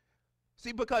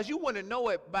 See, because you wouldn't know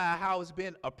it by how it's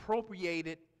been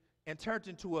appropriated and turned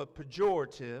into a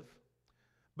pejorative,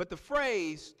 but the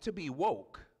phrase to be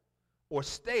woke or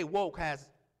stay woke has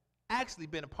actually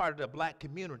been a part of the black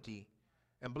community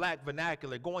and black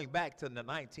vernacular going back to the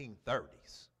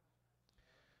 1930s.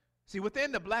 See,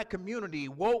 within the black community,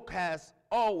 woke has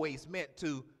always meant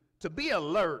to be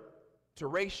alert to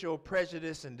racial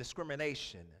prejudice and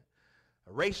discrimination,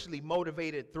 racially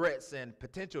motivated threats and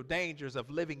potential dangers of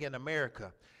living in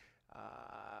America.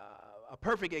 A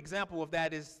perfect example of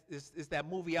that is that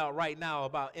movie out right now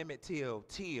about Emmett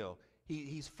Till.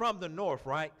 He's from the North,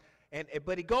 right?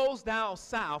 But he goes down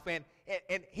south, and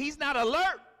he's not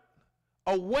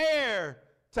aware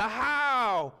to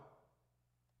how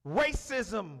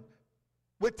racism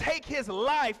would take his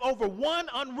life over one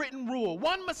unwritten rule,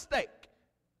 one mistake.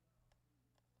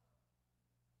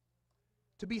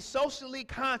 To be socially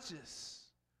conscious.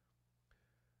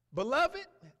 Beloved,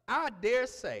 I dare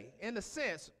say, in a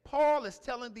sense, Paul is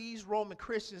telling these Roman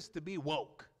Christians to be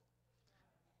woke,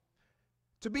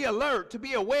 to be alert, to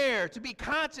be aware, to be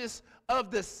conscious of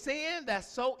the sin that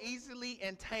so easily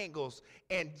entangles.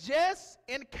 And just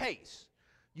in case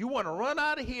you want to run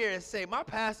out of here and say, my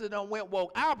pastor done went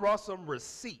woke, I brought some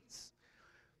receipts.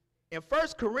 In 1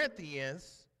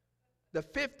 Corinthians, the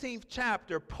 15th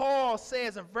chapter, Paul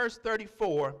says in verse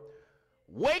 34,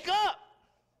 wake up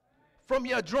from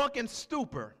your drunken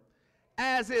stupor,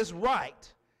 as is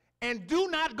right, and do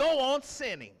not go on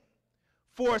sinning.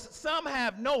 For some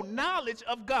have no knowledge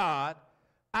of God.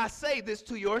 I say this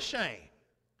to your shame.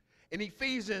 In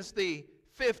Ephesians, the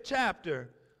 5th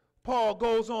chapter, Paul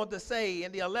goes on to say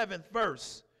in the 11th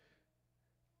verse,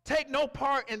 take no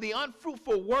part in the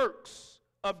unfruitful works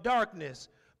of darkness,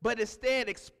 but instead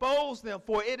expose them,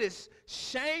 for it is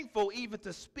shameful even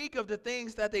to speak of the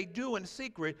things that they do in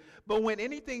secret. But when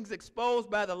anything's exposed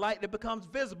by the light, it becomes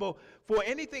visible. For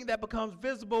anything that becomes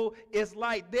visible is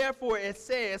light. Therefore it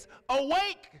says,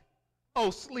 awake,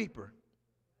 O sleeper,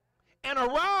 and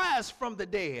arise from the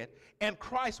dead, and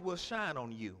Christ will shine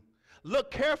on you.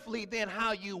 Look carefully then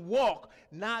how you walk,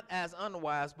 not as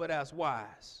unwise, but as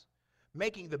wise,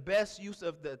 making the best use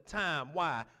of the time.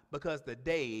 Why? Because the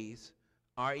days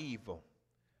are evil.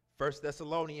 1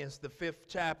 Thessalonians, the 5th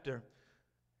chapter,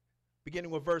 beginning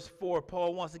with verse 4,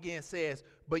 Paul once again says,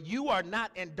 but you are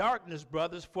not in darkness,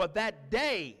 brothers, for that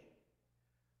day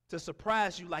to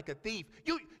surprise you like a thief.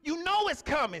 You know it's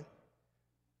coming.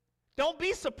 Don't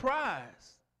be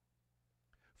surprised.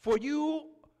 For you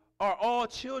are all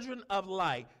children of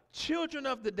light, children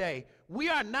of the day. We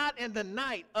are not in the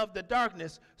night of the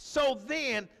darkness. So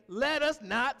then let us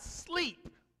not sleep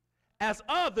as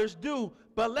others do,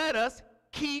 but let us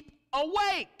keep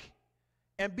awake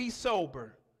and be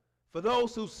sober. For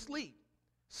those who sleep,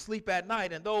 sleep at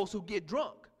night, and those who get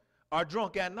drunk are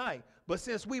drunk at night. But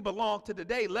since we belong to the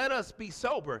day, let us be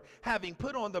sober, having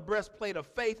put on the breastplate of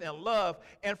faith and love,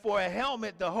 and for a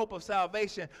helmet the hope of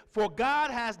salvation. For God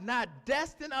has not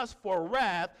destined us for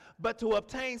wrath, but to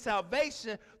obtain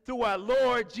salvation through our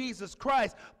Lord Jesus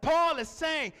Christ. Paul is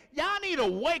saying, y'all need to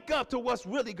wake up to what's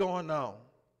really going on.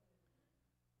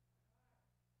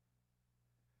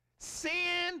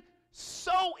 Sin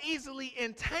so easily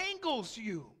entangles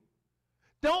you.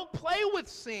 Don't play with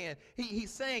sin. He's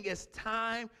saying it's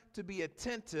time to be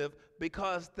attentive,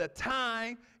 because the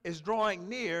time is drawing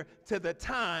near to the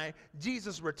time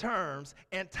Jesus returns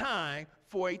and time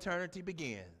for eternity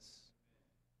begins.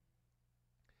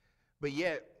 But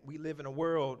yet, we live in a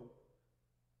world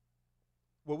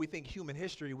where we think human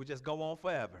history would just go on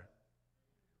forever.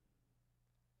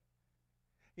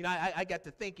 You know, I got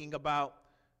to thinking about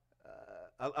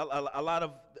a lot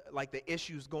of like the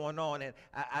issues going on, and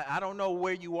I don't know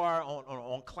where you are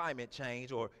on climate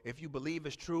change, or if you believe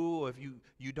it's true, or if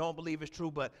you don't believe it's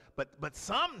true, but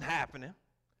something's happening,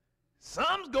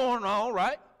 something's going on,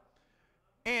 right?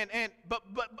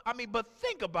 But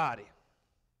think about it.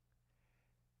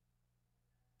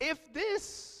 If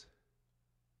this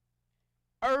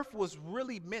earth was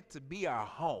really meant to be our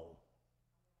home,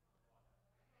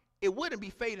 it wouldn't be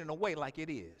fading away like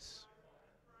it is.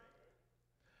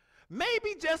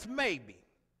 Maybe, just maybe,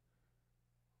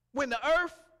 when the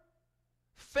earth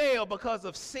fell because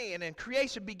of sin and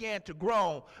creation began to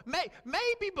groan,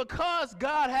 maybe because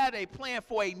God had a plan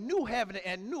for a new heaven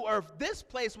and new earth, this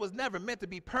place was never meant to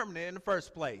be permanent in the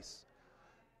first place.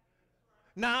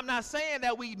 Now, I'm not saying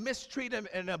that we mistreat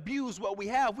and abuse what we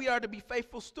have. We are to be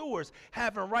faithful stewards,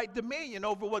 having right dominion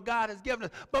over what God has given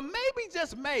us. But maybe,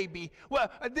 just maybe,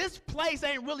 this place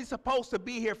ain't really supposed to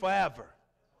be here forever.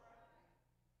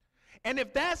 And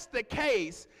if that's the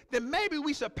case, then maybe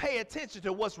we should pay attention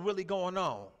to what's really going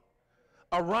on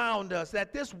around us,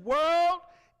 that this world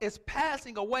is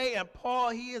passing away, and Paul,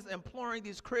 he is imploring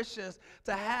these Christians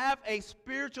to have a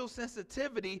spiritual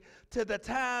sensitivity to the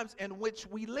times in which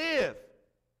we live.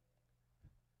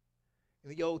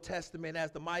 the Old Testament,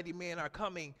 as the mighty men are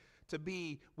coming to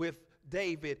be with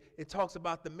David, it talks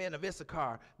about the men of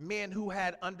Issachar, men who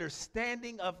had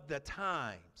understanding of the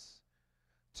times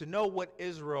to know what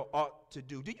Israel ought to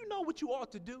do. Do you know what you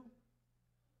ought to do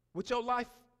with your life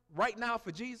right now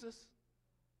for Jesus?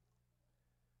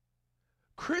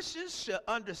 Christians should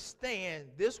understand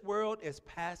this world is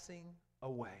passing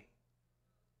away.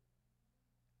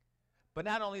 But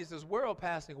not only is this world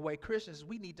passing away, Christians,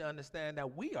 we need to understand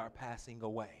that we are passing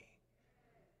away.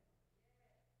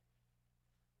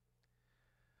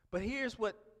 But here's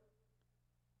what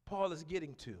Paul is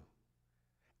getting to.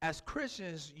 As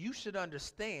Christians, you should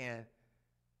understand,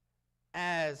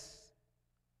 as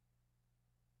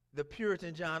the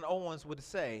Puritan John Owens would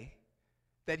say,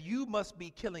 that you must be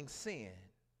killing sin,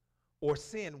 or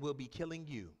sin will be killing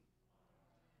you.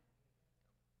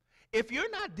 If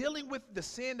you're not dealing with the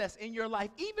sin that's in your life,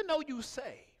 even though you're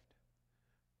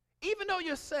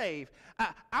saved,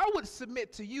 I would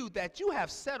submit to you that you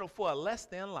have settled for a less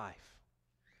than life.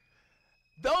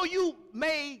 Though you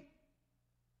may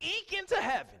eke into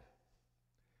heaven,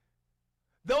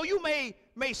 though you may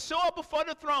show up before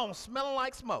the throne smelling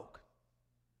like smoke,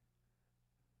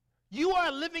 you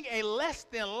are living a less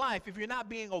than life if you're not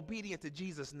being obedient to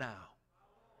Jesus now.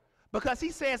 Because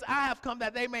he says, I have come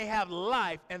that they may have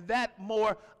life, and that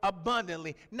more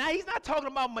abundantly. Now, he's not talking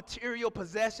about material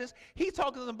possessions. He's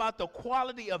talking about the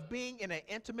quality of being in an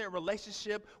intimate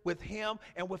relationship with him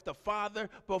and with the Father,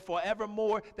 but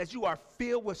forevermore, that you are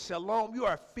filled with shalom. You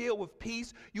are filled with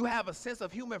peace. You have a sense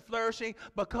of human flourishing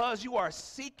because you are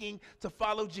seeking to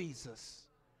follow Jesus.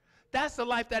 That's the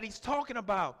life that he's talking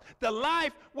about. The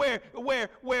life where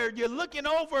you're looking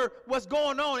over what's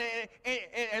going on.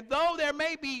 And though there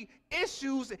may be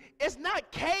issues, it's not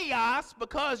chaos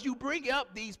because you bring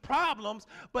up these problems,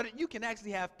 but you can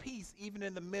actually have peace even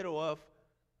in the middle of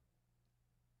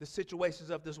the situations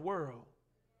of this world.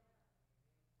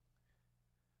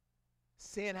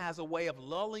 Sin has a way of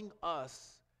lulling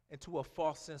us into a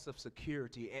false sense of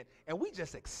security, and we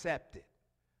just accept it.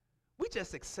 We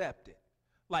just accept it.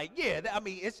 Like, yeah, I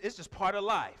mean, it's just part of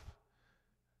life.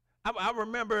 I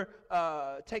remember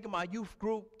taking my youth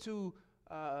group to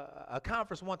a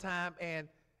conference one time, and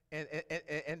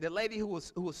the lady who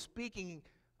was speaking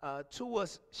to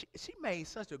us, she made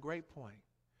such a great point.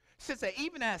 She said,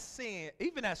 even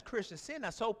as Christians, sin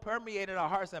has so permeated our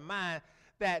hearts and minds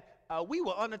that we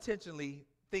will unintentionally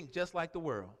think just like the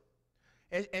world.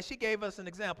 And she gave us an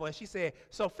example, and she said,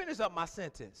 so finish up my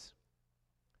sentence.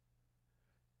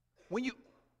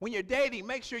 When you're dating,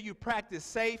 make sure you practice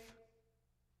safe.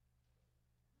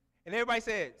 And everybody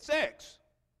said, sex.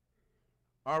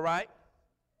 All right.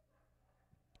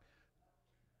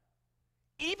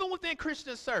 Even within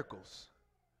Christian circles,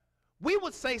 we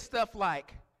would say stuff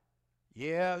like,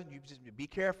 yeah, you just be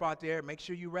careful out there. Make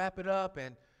sure you wrap it up,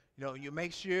 and you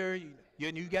make sure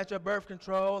you got your birth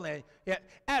control. And yeah,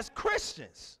 as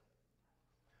Christians,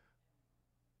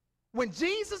 when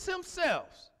Jesus himself,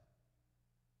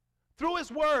 through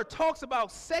his word, talks about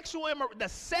the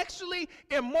sexually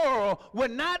immoral will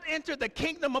not enter the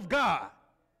kingdom of God.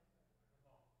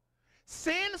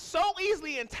 Sin so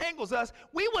easily entangles us,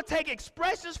 we will take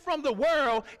expressions from the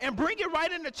world and bring it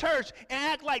right into church and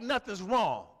act like nothing's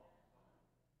wrong.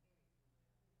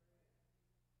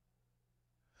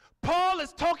 Paul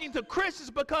is talking to Christians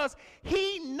because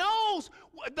he knows,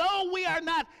 though we are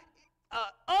not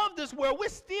of this world, we're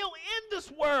still in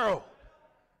this world.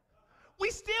 We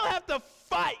still have to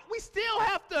fight. We still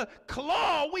have to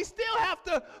claw. We still have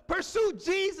to pursue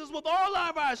Jesus with all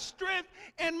of our strength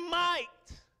and might.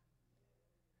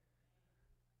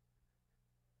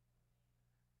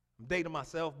 I'm dating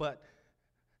myself, but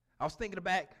I was thinking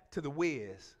back to The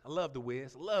Wiz. I love The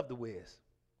Wiz. I love The Wiz.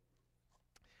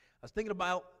 I was thinking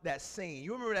about that scene.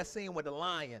 You remember that scene where the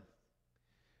lion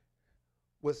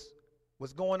was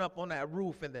going up on that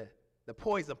roof and the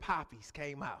poison poppies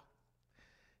came out.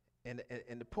 And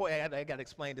I got to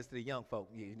explain this to the young folk.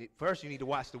 First, you need to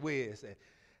watch The Wiz.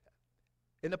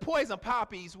 And the poison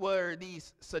poppies were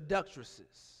these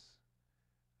seductresses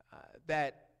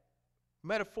that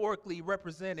metaphorically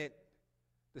represented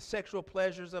the sexual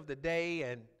pleasures of the day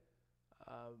and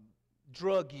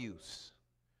drug use.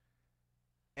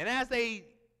 And as the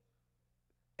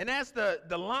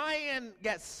lion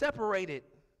got separated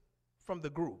from the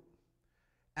group,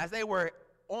 as they were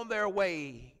on their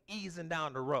way easing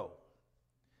down the road,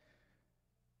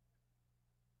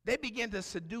 they began to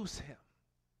seduce him,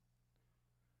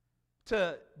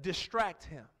 to distract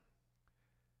him,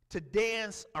 to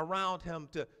dance around him,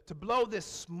 to blow this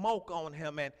smoke on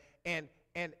him, and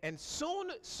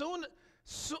soon,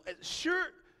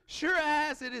 sure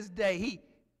as it is day,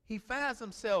 he finds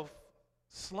himself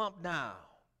slumped down,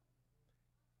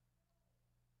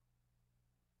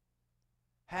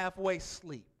 halfway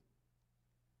asleep,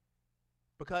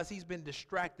 because he's been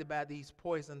distracted by these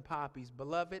poison poppies.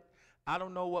 Beloved, I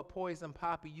don't know what poison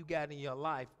poppy you got in your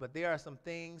life, but there are some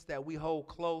things that we hold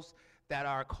close that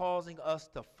are causing us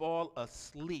to fall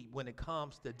asleep when it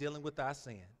comes to dealing with our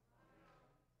sin.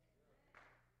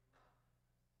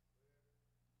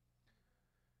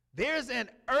 There's an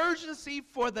urgency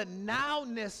for the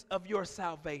nowness of your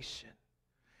salvation.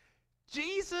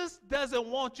 Jesus doesn't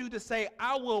want you to say,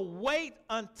 I will wait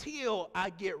until I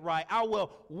get right. I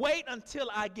will wait until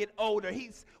I get older.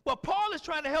 What Paul is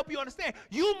trying to help you understand,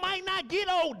 you might not get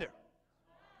older.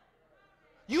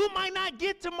 You might not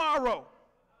get tomorrow.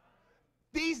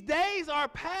 These days are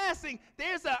passing.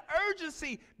 There's an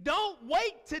urgency. Don't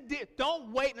wait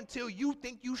until you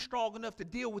think you're strong enough to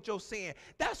deal with your sin.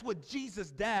 That's what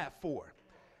Jesus died for.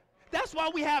 That's why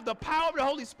we have the power of the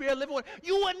Holy Spirit living with.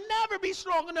 You will never be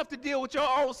strong enough to deal with your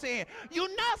own sin.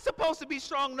 You're not supposed to be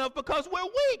strong enough because we're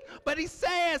weak. But he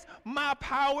says, my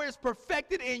power is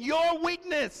perfected in your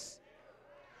weakness.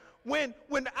 When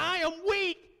I am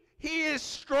weak, he is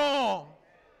strong.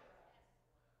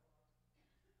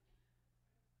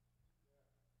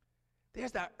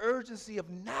 There's that urgency of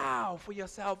now for your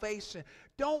salvation.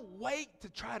 Don't wait to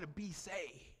try to be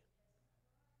saved.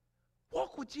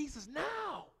 Walk with Jesus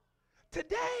now.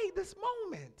 Today, this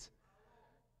moment.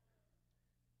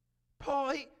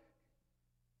 Paul,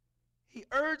 he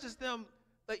urges them,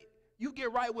 like, you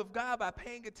get right with God by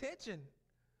paying attention.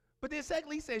 But then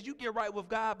secondly, he says you get right with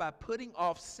God by putting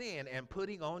off sin and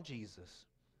putting on Jesus.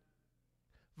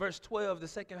 Verse 12, the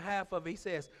second half of it, he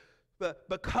says, but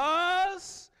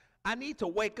because I need to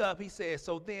wake up, he says,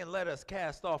 so then let us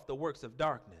cast off the works of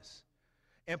darkness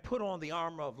and put on the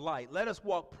armor of light. Let us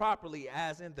walk properly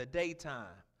as in the daytime,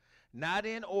 not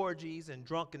in orgies and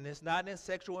drunkenness, not in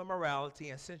sexual immorality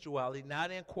and sensuality,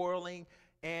 not in quarreling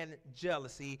and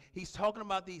jealousy. He's talking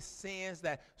about these sins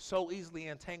that so easily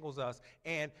entangles us.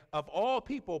 And of all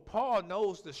people, Paul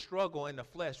knows the struggle in the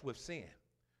flesh with sin.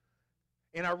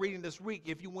 In our reading this week,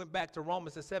 if you went back to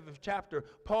Romans, the 7th chapter,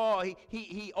 Paul,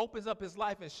 he opens up his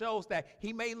life and shows that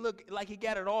he may look like he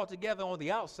got it all together on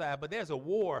the outside, but there's a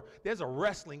war, there's a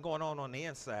wrestling going on the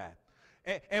inside.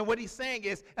 And what he's saying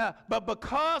is, but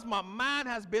because my mind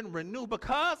has been renewed,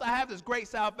 because I have this great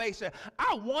salvation,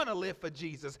 I want to live for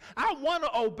Jesus. I want to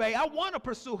obey. I want to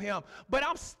pursue him. But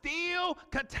I'm still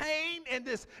contained in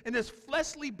this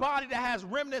fleshly body that has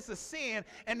remnants of sin.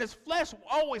 And this flesh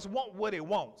always wants what it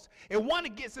wants. It wants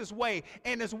to get its way.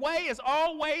 And its way is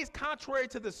always contrary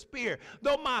to the spirit.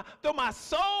 Though my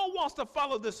soul wants to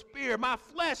follow the spirit, my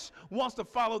flesh wants to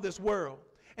follow this world.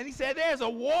 And he said, there's a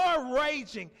war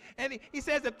raging. And he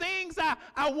says, the things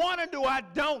I want to do, I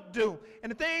don't do.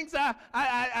 And the things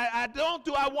I don't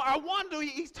do, I want to do.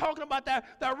 He's talking about that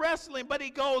wrestling. But he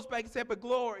goes back and said, but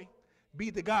glory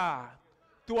be to God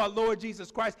through our Lord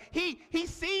Jesus Christ. He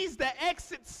sees the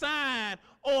exit sign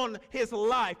on his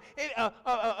life,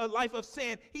 a life of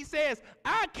sin. He says,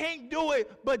 I can't do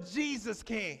it, but Jesus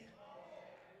can.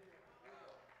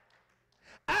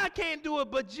 I can't do it,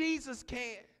 but Jesus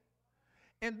can.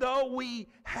 And though we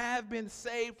have been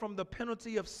saved from the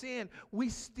penalty of sin, we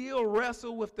still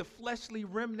wrestle with the fleshly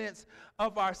remnants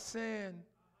of our sinful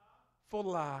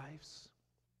lives.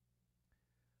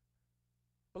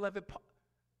 Beloved,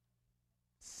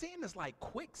 sin is like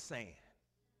quicksand.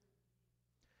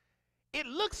 It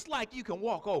looks like you can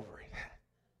walk over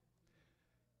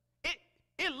it.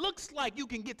 It looks like you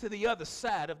can get to the other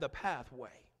side of the pathway.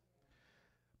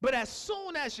 But as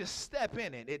soon as you step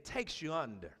in it, it takes you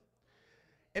under.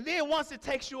 And then once it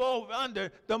takes you over under,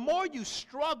 the more you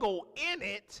struggle in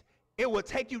it, it will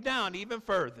take you down even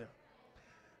further.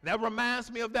 That reminds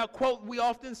me of that quote we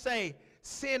often say,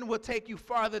 sin will take you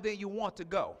farther than you want to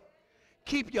go,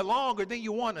 keep you longer than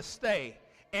you want to stay,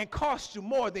 and cost you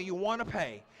more than you want to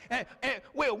pay. And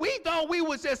we thought we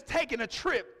was just taking a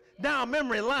trip down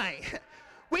memory lane.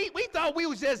 We thought we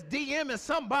was just DMing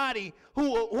somebody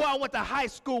who I went to high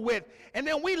school with. And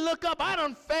then we look up, I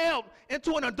done fell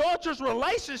into an adulterous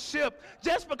relationship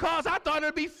just because I thought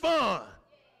it'd be fun.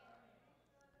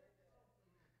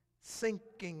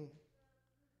 Sinking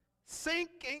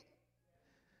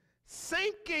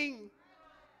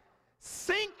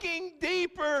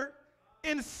deeper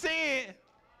in sin,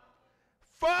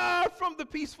 far from the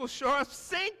peaceful shore,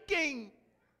 sinking.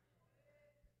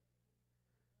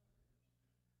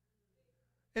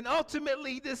 And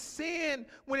ultimately, this sin,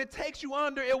 when it takes you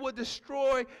under, it will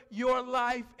destroy your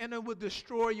life and it will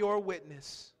destroy your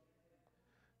witness.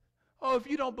 Oh, if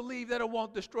you don't believe that it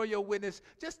won't destroy your witness,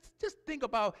 just think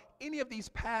about any of these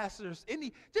pastors.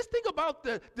 Just think about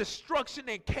the destruction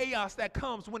and chaos that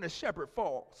comes when a shepherd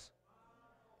falls.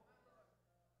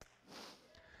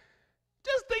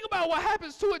 Just think about what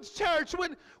happens to a church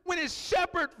when its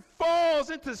shepherd falls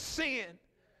into sin,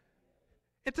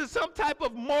 into some type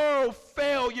of moral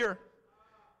failure,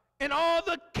 and all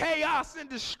the chaos and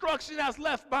destruction that's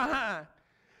left behind.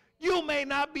 You may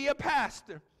not be a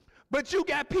pastor, but you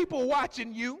got people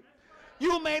watching you.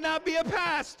 You may not be a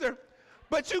pastor,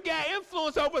 but you got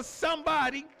influence over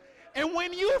somebody. And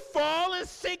when you fall and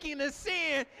sink into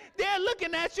sin, they're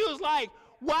looking at you as like,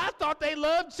 well, I thought they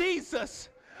loved Jesus.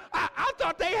 I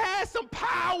thought they had some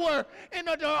power and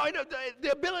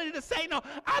the ability to say no.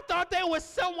 I thought there was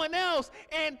someone else.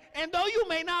 And though you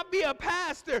may not be a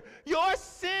pastor, your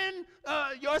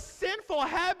sinful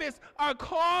habits are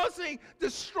causing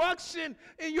destruction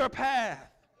in your path.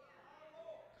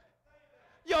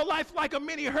 Your life like a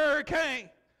mini hurricane,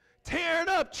 tearing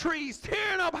up trees,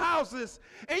 tearing up houses,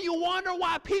 and you wonder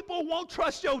why people won't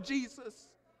trust your Jesus.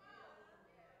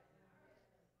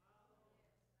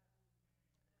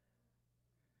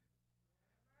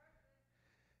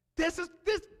 This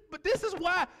is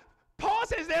why Paul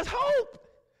says there's hope.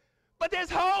 But there's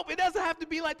hope. It doesn't have to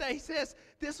be like that. He says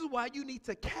this is why you need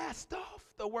to cast off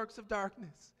the works of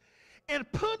darkness and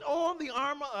put on the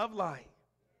armor of light.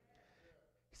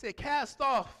 He said cast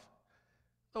off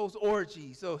those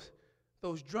orgies,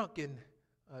 those drunken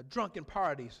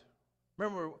parties.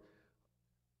 Remember,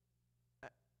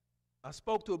 I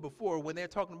spoke to it before when they're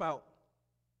talking about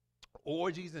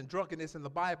orgies and drunkenness in the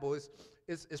Bible.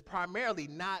 It's primarily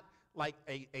not like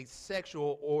a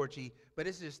sexual orgy, but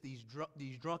it's just these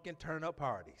drunken turn-up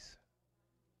parties.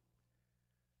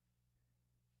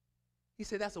 He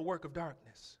said that's a work of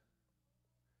darkness.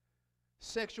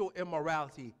 Sexual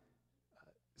immorality,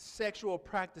 sexual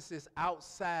practices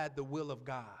outside the will of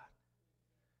God,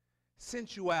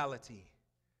 sensuality,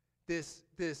 this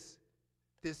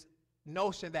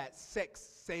notion that sex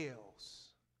sells.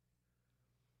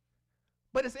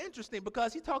 But it's interesting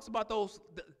because he talks about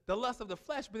the lust of the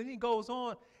flesh, but then he goes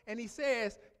on and he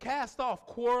says, cast off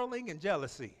quarreling and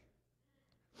jealousy.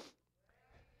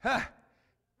 Huh.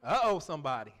 Uh-oh,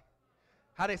 somebody.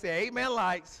 How they say, amen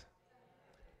lights.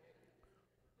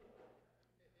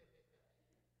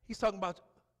 He's talking about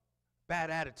bad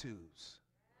attitudes.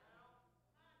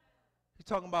 He's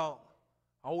talking about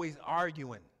always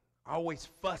arguing, always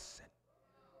fussing.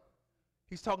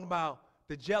 He's talking about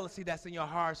the jealousy that's in your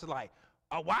heart. So like,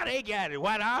 why they got it?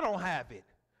 Why I don't have it?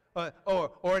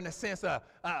 Or in the sense of,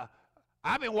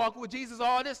 I've been walking with Jesus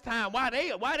all this time. Why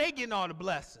they getting all the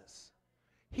blessings?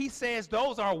 He says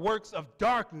those are works of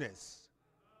darkness.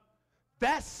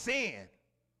 That's sin.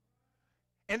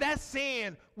 And that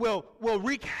sin will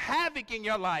wreak havoc in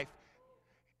your life.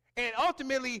 And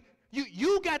ultimately,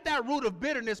 you got that root of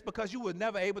bitterness because you were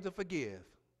never able to forgive.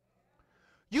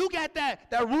 You got that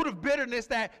root of bitterness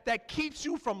that keeps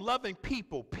you from loving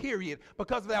people, period,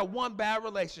 because of that one bad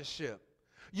relationship.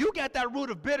 You got that root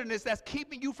of bitterness that's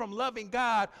keeping you from loving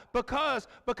God because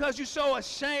you're so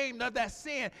ashamed of that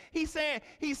sin. He's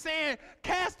saying,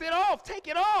 cast it off, take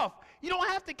it off. You don't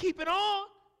have to keep it on.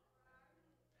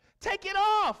 Take it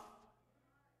off.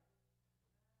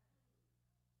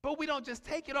 But we don't just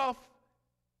take it off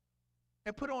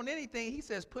and put on anything. He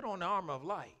says, put on the armor of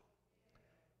light.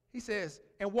 He says,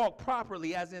 and walk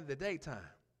properly as in the daytime.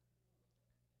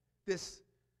 The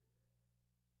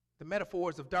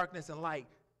metaphors of darkness and light.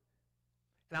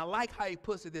 And I like how he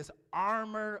puts it, this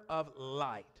armor of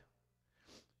light.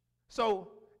 So,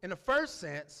 in the first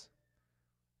sense,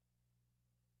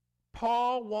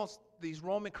 Paul wants these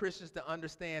Roman Christians to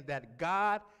understand that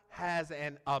God has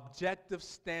an objective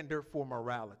standard for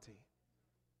morality.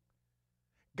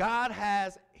 God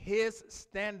has his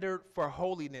standard for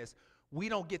holiness. We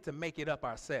don't get to make it up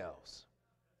ourselves.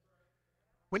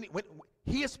 When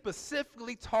he is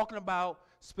specifically talking about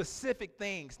specific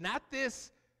things, not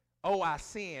this, oh, I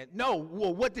sinned. No,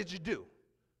 well, what did you do?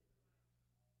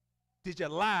 Did you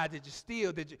lie? Did you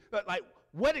steal? Did you, like,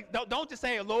 what? Don't just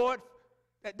say, Lord,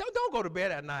 don't go to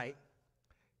bed at night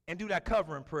and do that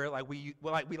covering prayer like we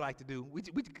like to do. We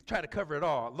try to cover it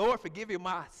all. Lord, forgive me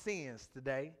my sins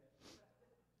today.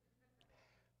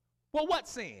 Well, what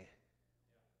sin?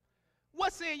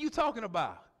 What sin you talking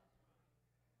about?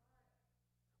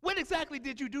 What exactly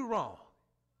did you do wrong?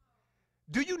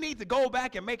 Do you need to go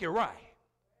back and make it right?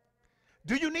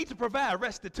 Do you need to provide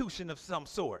restitution of some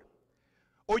sort?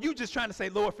 Or you just trying to say,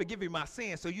 Lord, forgive me my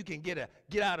sins so you can get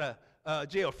out of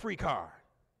jail free card?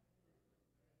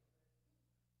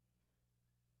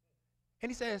 And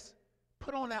he says,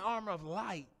 put on that armor of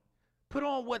light Put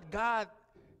on what God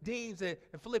deems it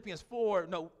in Philippians 4.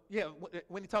 No, yeah,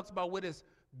 when he talks about what is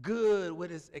good,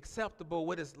 what is acceptable,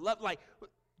 what is love, like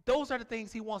those are the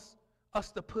things he wants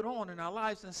us to put on in our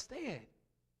lives instead.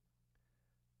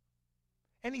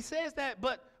 And he says that,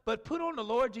 but put on the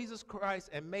Lord Jesus Christ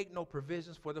and make no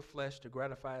provisions for the flesh to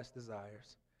gratify its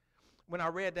desires. When I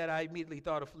read that, I immediately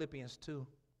thought of Philippians 2,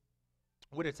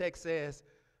 where the text says,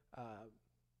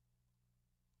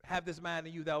 have this mind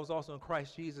in you that was also in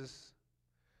Christ Jesus,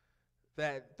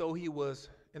 that though he was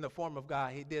in the form of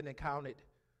God, he didn't count it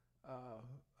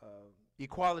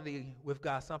equality with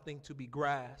God something to be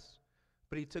grasped,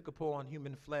 but he took upon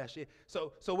human flesh.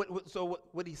 So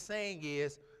what he's saying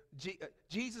is,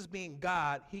 Jesus being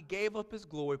God, he gave up his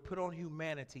glory, put on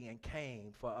humanity, and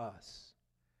came for us.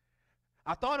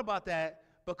 I thought about that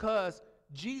because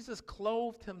Jesus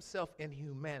clothed himself in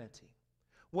humanity.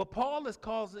 What Paul is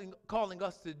calling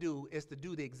us to do is to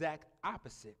do the exact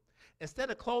opposite. Instead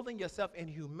of clothing yourself in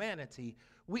humanity,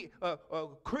 we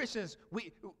Christians,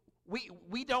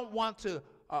 we don't want to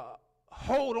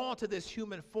hold on to this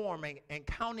human form and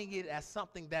counting it as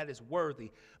something that is worthy.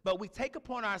 But we take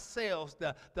upon ourselves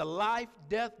the life,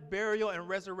 death, burial, and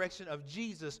resurrection of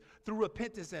Jesus through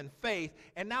repentance and faith.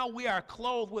 And now we are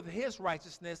clothed with his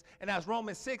righteousness. And as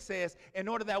Romans 6 says, in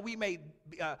order that we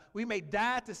may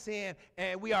die to sin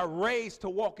and we are raised to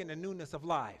walk in the newness of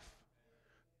life.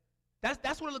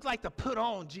 That's what it looks like to put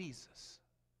on Jesus.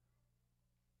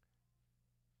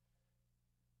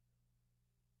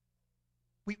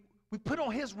 We put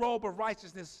on his robe of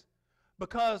righteousness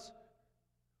because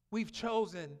we've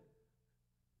chosen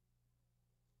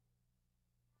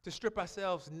to strip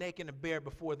ourselves naked and bare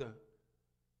before the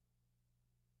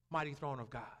mighty throne of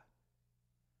God.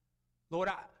 Lord,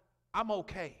 I'm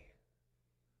okay.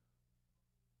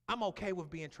 I'm okay with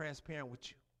being transparent with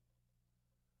you.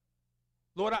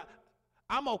 Lord,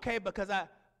 I'm okay because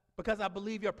I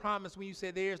believe your promise when you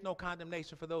say there is no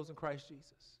condemnation for those in Christ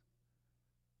Jesus.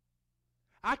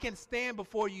 I can stand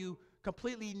before you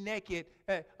completely naked.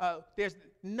 There's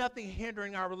nothing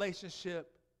hindering our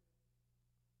relationship.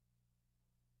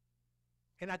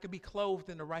 And I could be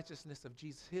clothed in the righteousness of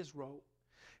Jesus, his robe.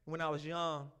 When I was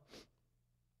young,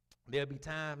 there'd be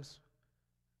times,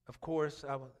 of course,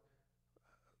 I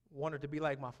wanted to be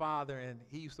like my father, and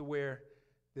he used to wear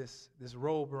this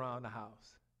robe around the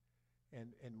house.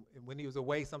 And when he was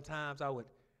away, sometimes I would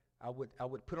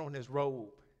put on his robe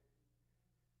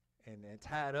and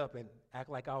tie it up and act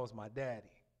like I was my daddy.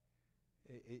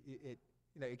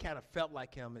 It kind of felt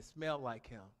like him. It smelled like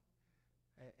him.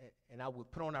 And I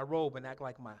would put on that robe and act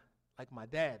like my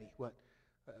daddy. What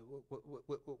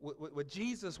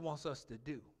Jesus wants us to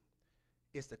do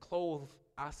is to clothe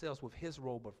ourselves with his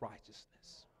robe of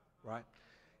righteousness, right?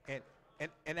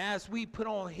 And as we put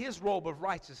on his robe of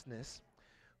righteousness,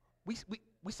 we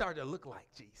start to look like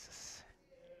Jesus,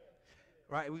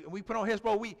 right? We put on his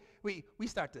robe, we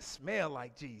start to smell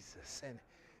like Jesus, and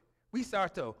we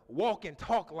start to walk and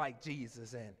talk like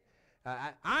Jesus. And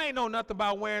I ain't know nothing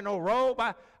about wearing no robe.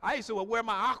 I used to wear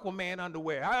my Aquaman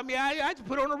underwear. I just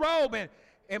put on a robe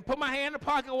and put my hand in the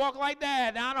pocket and walk like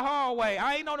that down the hallway.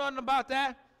 I ain't know nothing about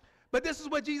that. But this is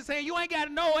what Jesus is saying. You ain't got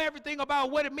to know everything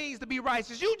about what it means to be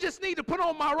righteous. You just need to put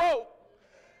on my robe.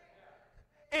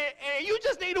 And you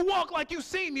just need to walk like you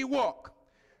see me walk.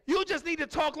 You just need to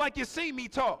talk like you see me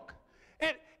talk.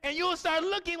 And you'll start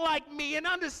looking like me and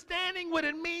understanding what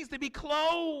it means to be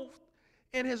clothed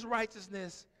in his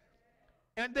righteousness.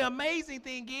 And the amazing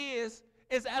thing is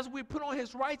as we put on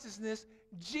his righteousness,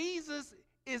 Jesus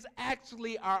is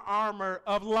actually our armor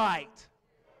of light.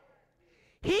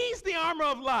 He's the armor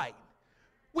of light.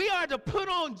 We are to put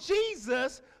on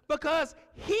Jesus because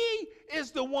he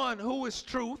is the one who is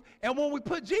truth. And when we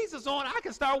put Jesus on, I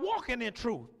can start walking in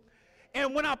truth.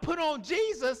 And when I put on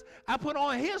Jesus, I put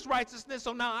on his righteousness,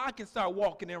 so now I can start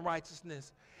walking in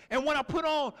righteousness. And when I put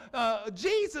on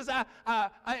Jesus, and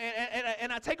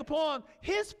I take upon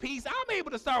his peace, I'm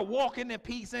able to start walking in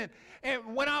peace. And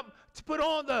when I put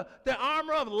on the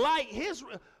armor of light, his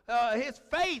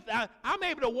faith, I'm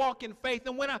able to walk in faith.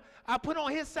 And when I put on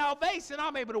his salvation,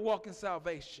 I'm able to walk in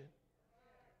salvation.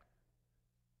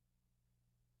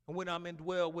 And when I'm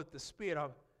indwelled with the Spirit,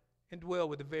 I'm indwelled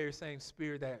with the very same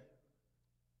Spirit that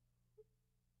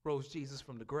rose Jesus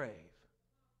from the grave.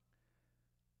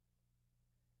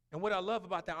 And what I love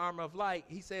about the armor of light,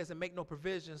 he says, and make no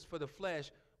provisions for the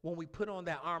flesh. When we put on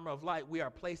that armor of light, we are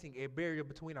placing a barrier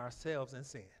between ourselves and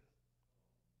sin.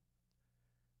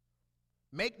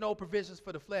 Make no provisions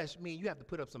for the flesh mean you have to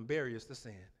put up some barriers to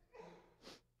sin.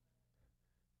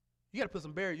 You got to put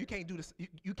some barriers. You can't do this.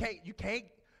 You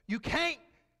can't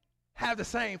have the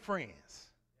same friends.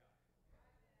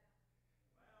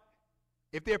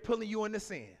 if they're pulling you into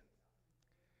sin.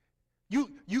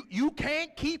 You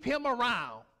can't keep him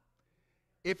around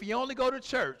if he only go to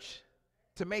church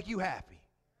to make you happy.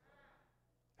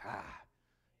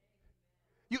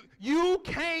 You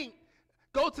can't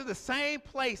go to the same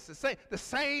places, the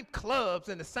same clubs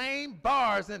and the same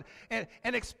bars and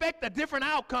expect a different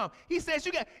outcome. He says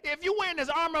if you're wearing this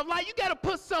armor of light, you got to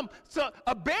put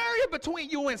a barrier between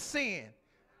you and sin.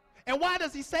 And why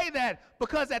does he say that?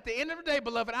 Because at the end of the day,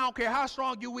 beloved, I don't care how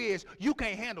strong you is, you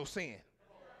can't handle sin.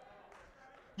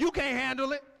 You can't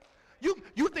handle it.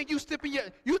 You think you stepping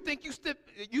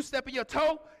your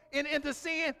toe into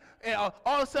sin, and all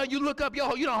of a sudden you look up your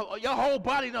whole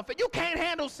body done fit. You can't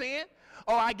handle sin.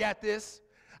 Oh, I got this.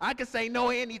 I can say no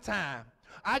anytime.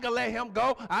 I can let him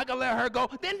go. I can let her go.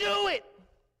 Then do it.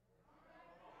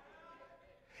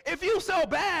 If you so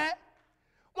bad,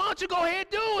 why don't you go ahead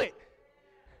and do it?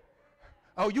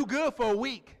 Oh, you good for a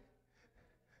week.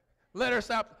 Let her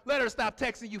stop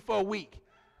texting you for a week.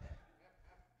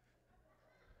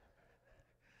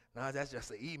 Nah, that's just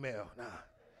an email. Nah.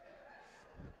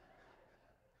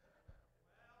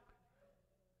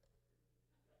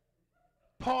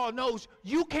 Paul knows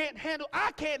you can't handle,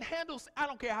 I can't handle, I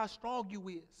don't care how strong you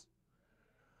is.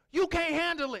 You can't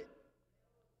handle it.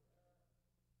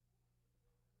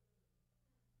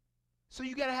 So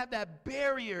you got to have that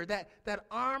barrier, that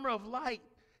armor of light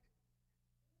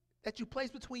that you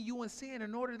place between you and sin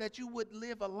in order that you would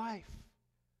live a life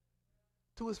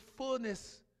to its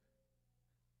fullness,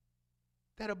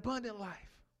 that abundant life.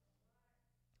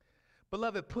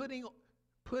 Beloved, putting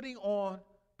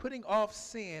off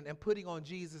sin and putting on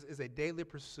Jesus is a daily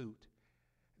pursuit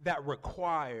that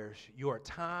requires your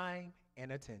time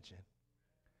and attention.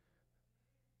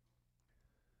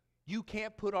 You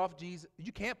can't put off Jesus,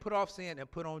 you can't put off sin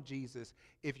and put on Jesus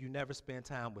if you never spend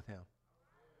time with him.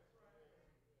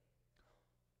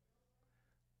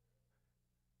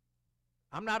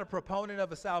 I'm not a proponent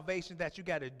of a salvation that you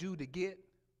got to do to get,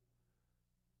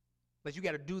 that you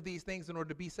got to do these things in order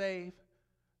to be saved.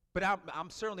 But I'm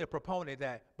certainly a proponent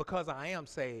that because I am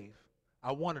saved,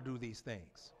 I want to do these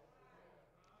things.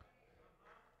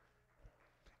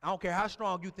 I don't care how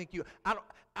strong you think you,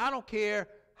 I don't care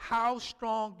how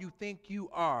strong you think you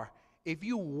are. If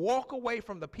you walk away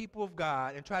from the people of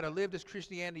God and try to live this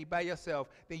Christianity by yourself,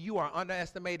 then you are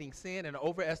underestimating sin and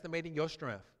overestimating your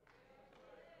strength.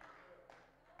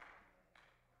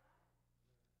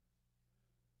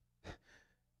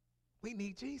 We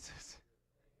need Jesus.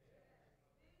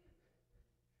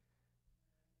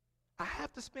 I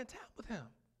have to spend time with him.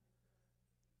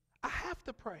 I have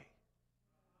to pray.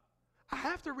 I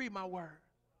have to read my word.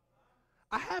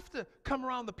 I have to come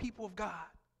around the people of God.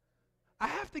 I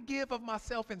have to give of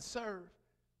myself and serve.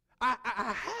 I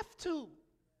have to.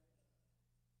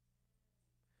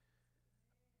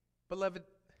 Beloved,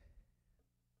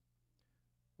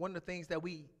 one of the things that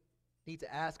we need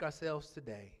to ask ourselves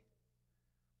today,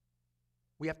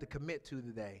 we have to commit to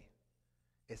today,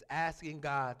 is asking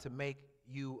God to make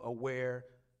you aware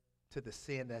to the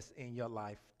sin that's in your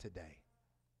life today.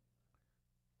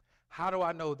 How do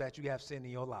I know that you have sin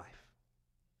in your life?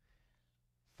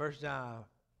 1 John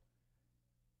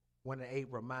 1:8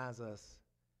 reminds us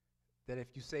that if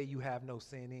you say you have no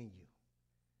sin in you,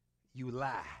 you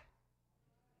lie.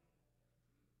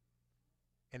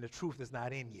 And the truth is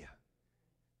not in you.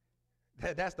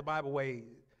 That's the Bible way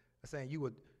of saying you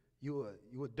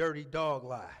a dirty dog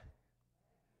lie.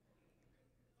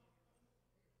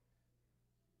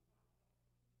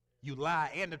 You lie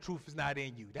and the truth is not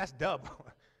in you. That's double.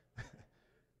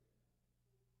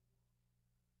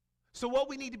 So what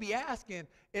we need to be asking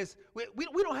is, we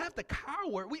don't have to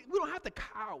cower. We don't have to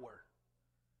cower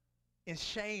in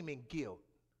shame and guilt.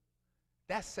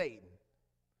 That's Satan.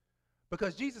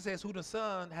 Because Jesus says, who the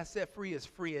Son has set free is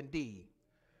free indeed.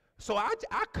 So I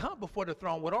come before the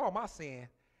throne with all my sin,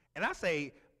 and I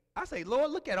say,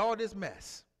 Lord, look at all this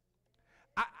mess.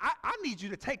 I need you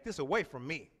to take this away from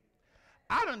me.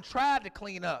 I done tried to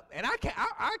clean up, and I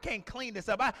can't clean this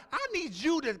up. I need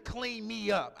you to clean me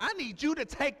up. I need you to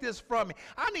take this from me.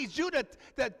 I need you to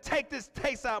take this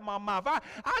taste out of my mouth.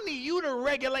 I need you to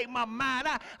regulate my mind.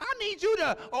 I need you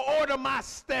to order my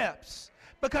steps,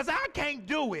 because I can't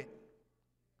do it.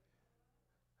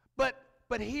 But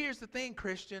here's the thing,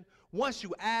 Christian. Once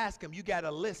you ask him, you got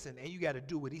to listen, and you got to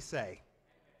do what he say.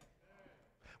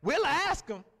 We'll ask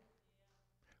him.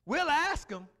 We'll ask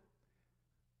him.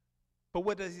 But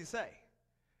what does he say?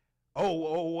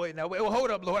 Wait, now, wait,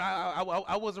 hold up, Lord. I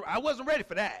wasn't ready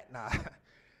for that. Nah,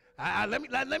 let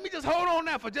me just hold on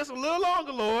now for just a little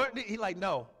longer, Lord. He like,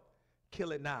 no,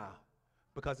 kill it now,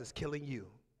 because it's killing you.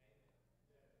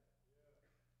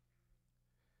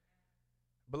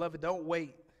 Beloved, don't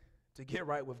wait to get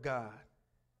right with God.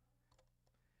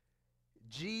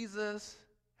 Jesus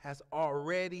has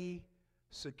already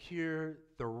secured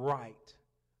the right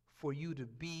for you to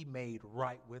be made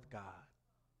right with God.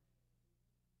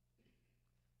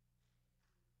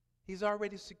 He's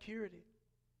already secured it.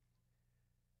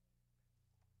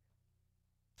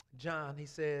 John, he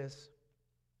says,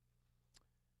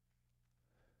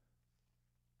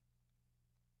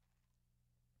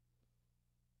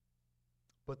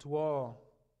 but to all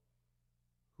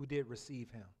who did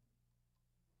receive him,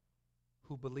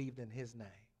 who believed in his name,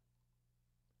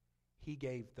 he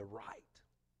gave the right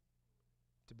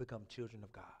to become children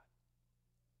of God.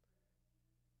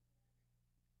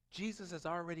 Jesus has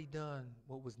already done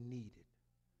what was needed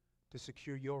to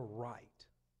secure your right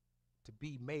to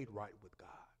be made right with God.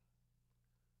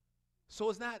 So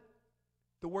it's not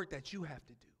the work that you have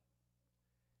to do.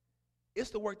 It's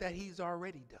the work that he's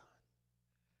already done.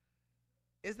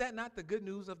 Is that not the good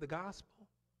news of the gospel?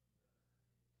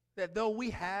 That though we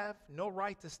have no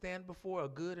right to stand before a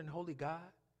good and holy God,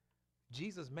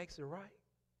 Jesus makes it right.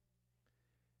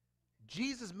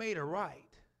 Jesus made it right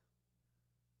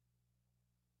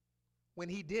when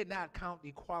he did not count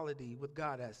equality with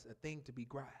God as a thing to be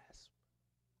grasped,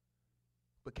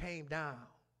 but came down,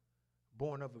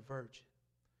 born of a virgin.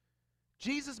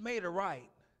 Jesus made it right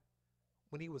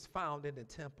when he was found in the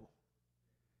temple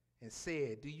and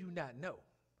said, "Do you not know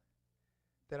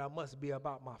that I must be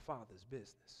about my Father's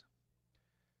business?"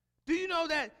 Do you know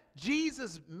that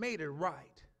Jesus made it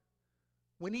right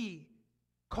when he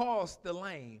caused the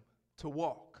lame to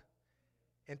walk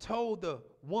and told the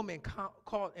woman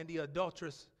caught in the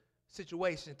adulterous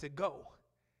situation to go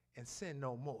and sin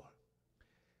no more?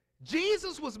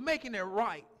 Jesus was making it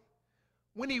right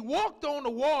when he walked on the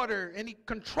water and he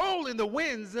controlling the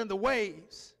winds and the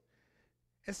waves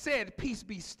and said, "Peace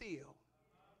be still."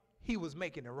 He was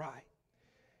making it right.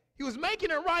 He was making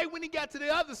it right when he got to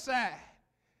the other side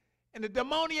and the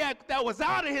demoniac that was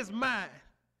out of his mind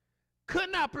could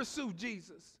not pursue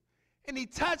Jesus. And he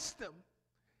touched him.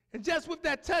 And just with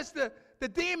that touch, the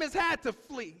demons had to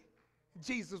flee.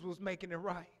 Jesus was making it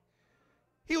right.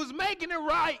 He was making it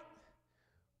right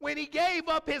when he gave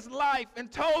up his life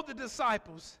and told the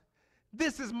disciples,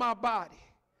 "This is my body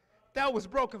that was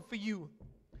broken for you.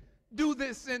 Do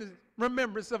this in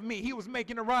remembrance of me." He was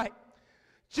making it right.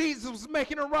 Jesus was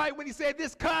making it right when he said,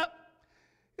 "This cup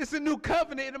is a new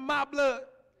covenant in my blood.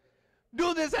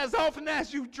 Do this as often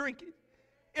as you drink it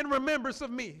in remembrance of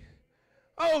me."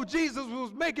 Oh, Jesus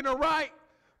was making it right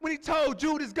when he told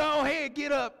Judas, "Go ahead,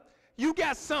 get up. You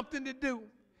got something to do."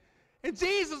 And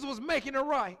Jesus was making it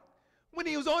right when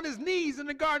he was on his knees in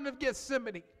the Garden of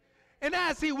Gethsemane. And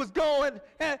as he was going,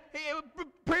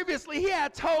 previously he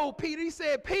had told Peter, he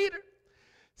said, "Peter,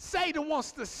 Satan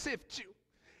wants to sift you."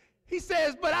 He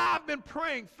says, "But I've been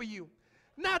praying for you,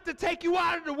 not to take you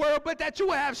out of the world, but that you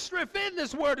will have strength in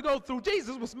this world to go through."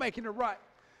 Jesus was making it right.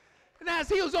 And as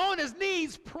he was on his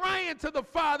knees praying to the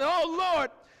Father, "Oh Lord,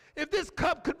 if this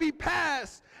cup could be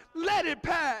passed, let it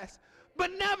pass.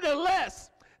 But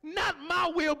nevertheless, not my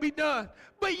will be done,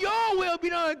 but your will be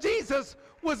done." Jesus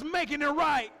was making it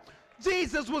right.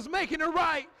 Jesus was making it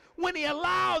right when he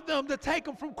allowed them to take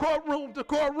him from courtroom to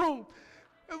courtroom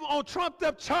on trumped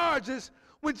up charges.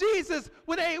 When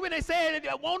they said,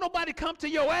 "Won't nobody come to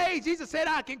your aid?" Jesus said,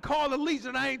 "I can call a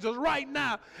legion of angels right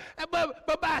now."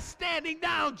 But by standing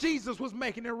down, Jesus was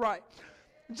making it right.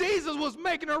 Jesus was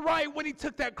making it right when he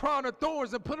took that crown of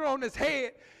thorns and put it on his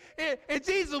head. And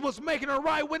Jesus was making it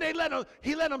right when he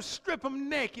let them strip him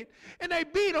naked. And they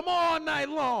beat him all night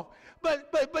long.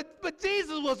 But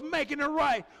Jesus was making it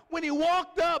right when he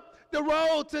walked up the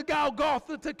road to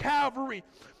Golgotha, to Calvary.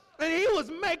 And he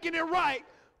was making it right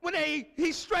when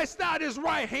he stretched out his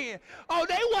right hand. Oh,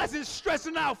 they wasn't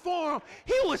stressing out for him.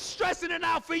 He was stressing it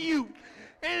out for you.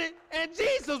 And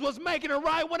Jesus was making it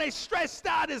right when they stretched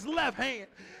out his left hand.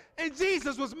 And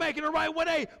Jesus was making it right when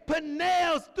they put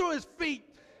nails through his feet.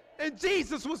 And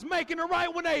Jesus was making it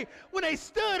right when they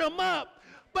stood him up.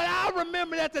 But I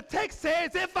remember that the text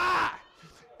says, if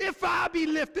I be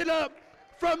lifted up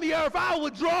from the earth, I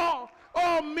will draw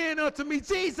all men unto me.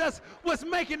 Jesus was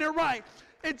making it right.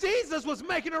 And Jesus was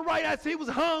making it right as he was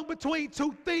hung between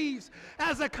two thieves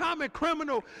as a common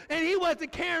criminal. And he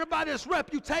wasn't caring about his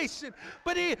reputation.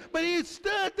 But he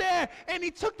stood there and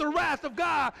he took the wrath of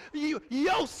God.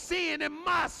 Your sin and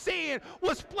my sin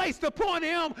was placed upon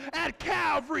him at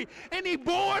Calvary. And he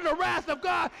bore the wrath of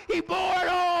God. He bore it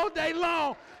all day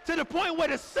long to the point where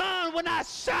the sun would not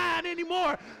shine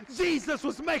anymore. Jesus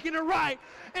was making it right.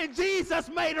 And Jesus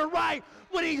made it right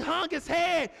when he hung his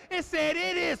head and said,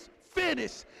 "It is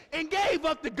finished and gave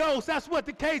up the ghost. That's what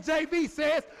the KJV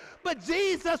says. But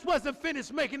Jesus wasn't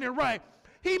finished making it right.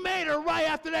 He made it right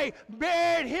after they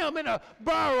buried him in a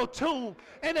borrowed tomb.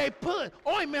 And they put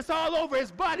ointments all over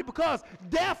his body because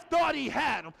death thought he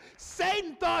had him.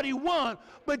 Satan thought he won.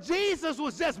 But Jesus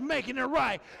was just making it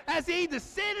right. As he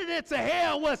descended into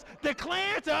hell, was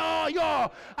declaring to all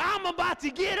y'all, I'm about to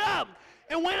get up.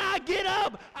 And when I get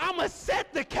up, I'm going to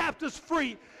set the captives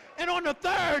free. And on the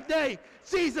third day,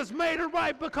 Jesus made it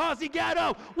right because he got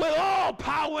up with all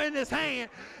power in his hand.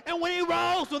 And when he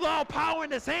rose with all power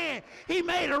in his hand, he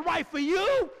made it right for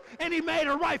you and he made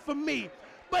it right for me.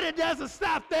 But it doesn't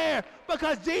stop there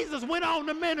because Jesus went on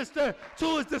to minister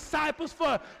to his disciples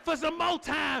for some more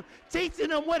time, teaching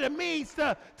them what it means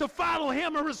to follow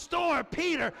him and restore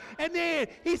Peter. And then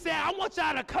he said, I want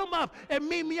y'all to come up and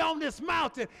meet me on this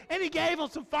mountain. And he gave them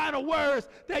some final words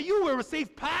that you will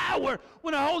receive power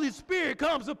when the Holy Spirit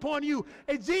comes upon you.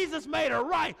 And Jesus made it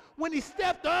right when he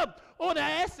stepped up on the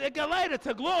escalator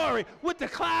to glory with the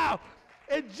cloud.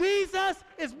 And Jesus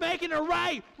is making it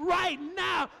right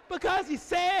now because he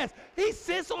says he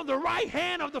sits on the right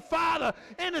hand of the Father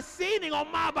interceding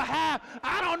on my behalf.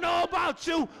 I don't know about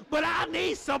you, but I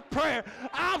need some prayer.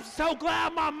 I'm so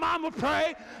glad my mama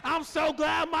prayed. I'm so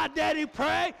glad my daddy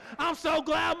prayed. I'm so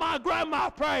glad my grandma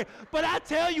prayed. But I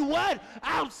tell you what,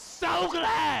 I'm so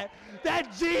glad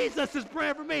that Jesus is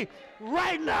praying for me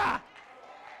right now.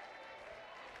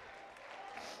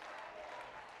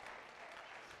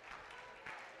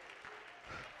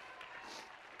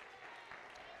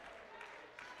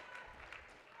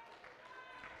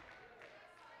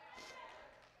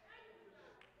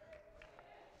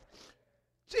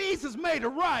 Jesus made it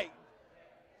right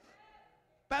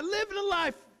by living a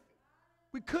life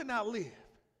we could not live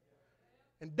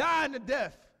and dying the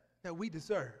death that we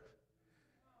deserve.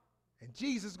 And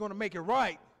Jesus is going to make it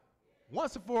right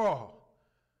once and for all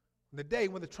on the day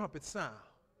when the trumpets sound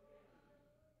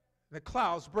and the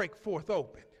clouds break forth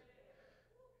open.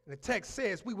 And the text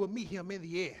says we will meet him in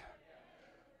the air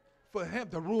for him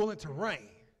to rule and to reign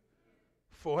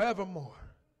forevermore.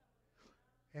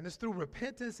 And it's through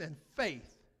repentance and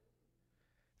faith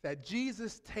that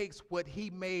Jesus takes what he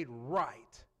made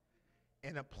right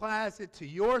and applies it to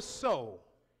your soul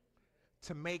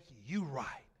to make you right.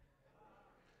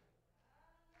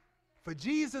 For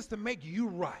Jesus to make you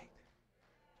right,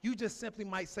 you just simply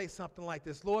might say something like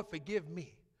this: Lord, forgive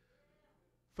me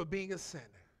for being a sinner,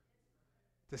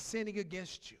 to sinning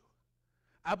against you.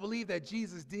 I believe that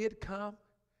Jesus did come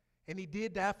and he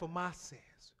did die for my sins.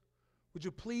 Would you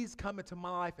please come into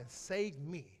my life and save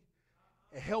me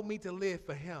and help me to live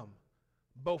for him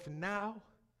both now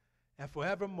and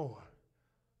forevermore?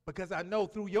 Because I know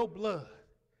through your blood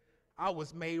I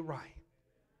was made right.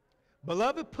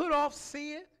 Beloved, put off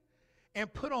sin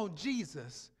and put on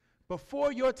Jesus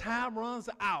before your time runs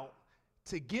out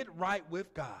to get right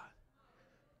with God.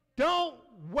 Don't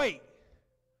wait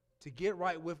to get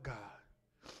right with God.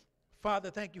 Father,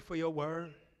 thank you for your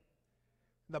word,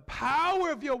 the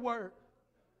power of your word,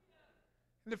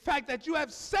 and the fact that you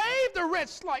have saved a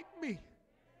wretch like me.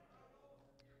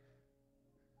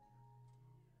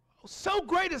 Oh, so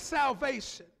great is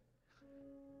salvation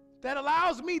that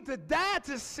allows me to die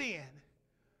to sin,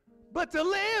 but to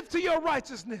live to your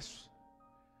righteousness.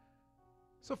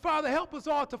 So, Father, help us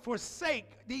all to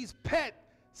forsake these pet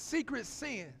secret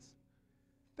sins,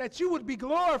 that you would be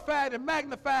glorified and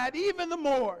magnified even the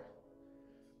more.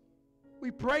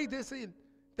 We pray this in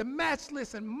the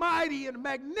matchless and mighty and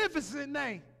magnificent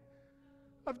name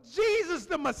of Jesus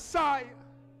the Messiah.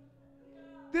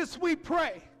 This we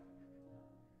pray.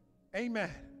 Amen.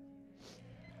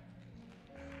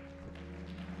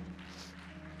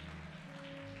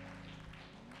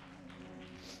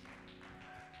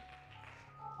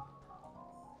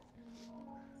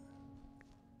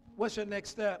 What's your next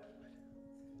step?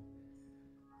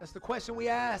 That's the question we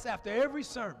ask after every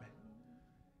sermon.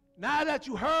 Now that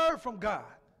you heard from God,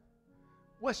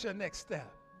 what's your next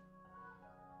step?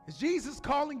 Is Jesus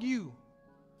calling you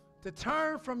to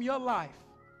turn from your life,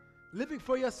 living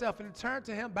for yourself, and to turn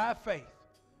to him by faith?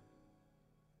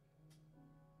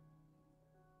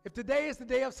 If today is the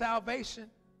day of salvation,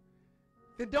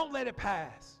 then don't let it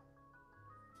pass.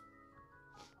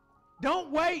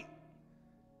 Don't wait.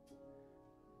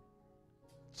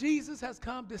 Jesus has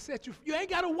come to set you free. You ain't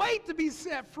got to wait to be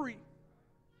set free.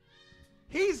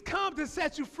 He's come to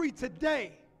set you free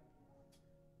today.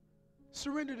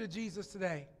 Surrender to Jesus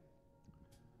today.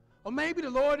 Or maybe the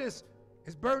Lord is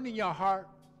burdening your heart.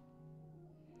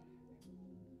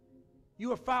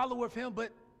 You're a follower of him,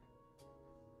 but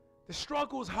the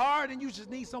struggle is hard and you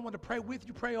just need someone to pray with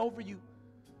you, pray over you.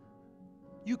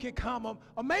 you can come.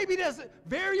 Or maybe there's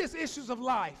various issues of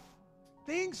life,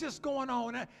 things just going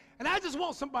on. And I just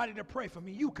want somebody to pray for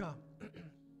me. You come.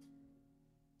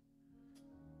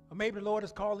 Or maybe the Lord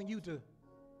is calling you to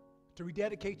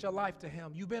rededicate your life to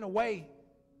him. You've been away,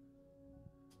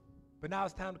 but now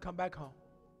it's time to come back home.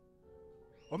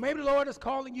 Or maybe the Lord is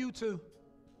calling you to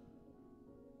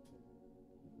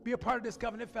be a part of this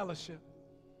covenant fellowship.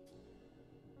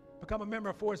 Become a member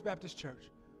of Forest Baptist Church.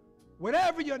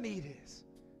 Whatever your need is,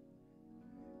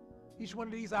 each one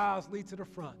of these aisles lead to the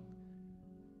front.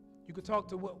 You could talk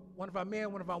to one of our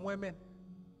men, one of our women,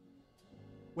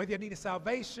 whether you need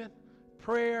salvation,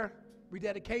 prayer,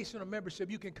 rededication, or membership.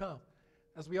 You can come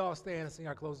as we all stand and sing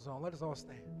our closing song. Let us all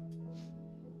stand.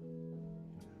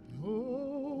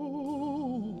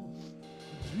 Oh,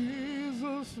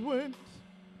 Jesus went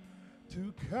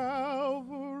to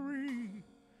Calvary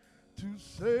to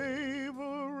save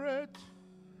a wretch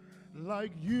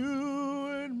like you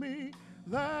and me.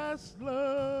 That's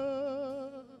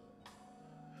love.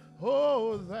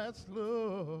 Oh, that's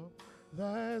love.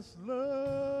 That's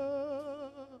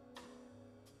love.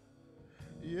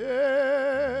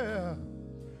 Yeah.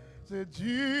 Said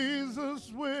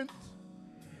Jesus went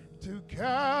to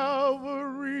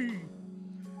Calvary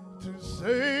to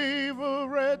save a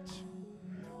wretch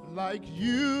like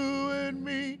you and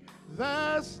me.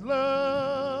 That's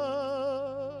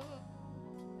love.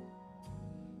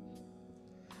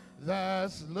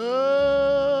 That's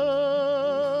love.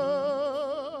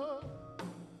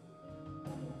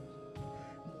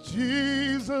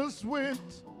 Jesus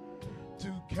went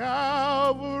to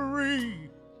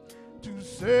Calvary to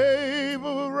save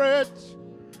a wretch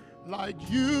like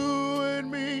you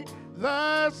and me.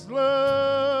 That's love.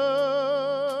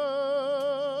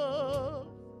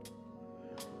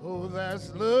 Oh,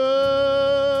 that's love.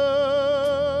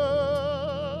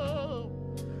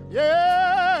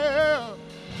 Yeah.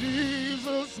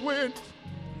 Jesus went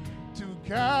to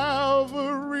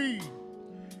Calvary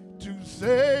to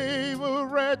save a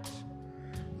wretch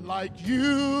like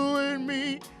you and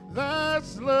me.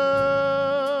 That's love.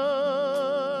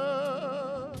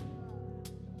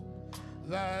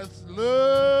 That's love.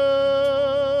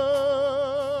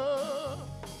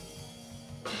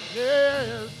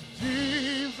 Yes,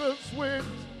 Jesus went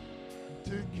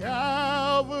to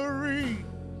Calvary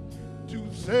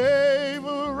to save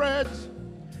a wretch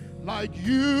like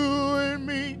you and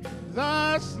me.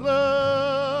 That's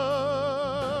love.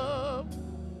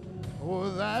 Oh,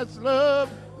 that's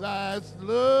love. That's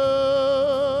love.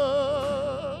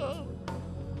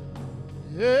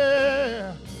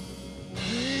 Yeah.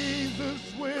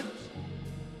 Jesus went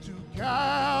to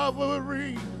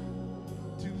Calvary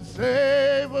to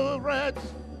save a wretch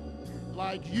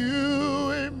like you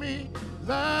and me.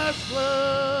 That's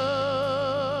love.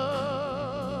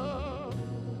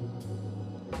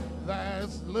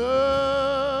 That's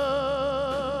love.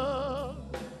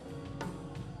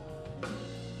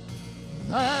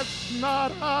 That's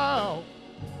not how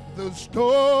the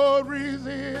story's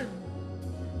end.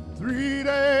 3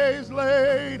 days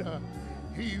later,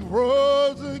 he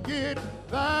rose again.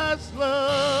 That's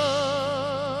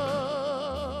love.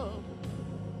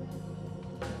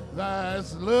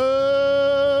 That's love.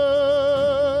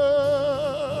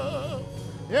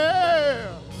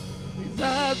 Yeah.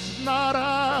 That's not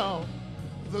how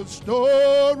the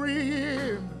story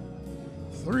ends.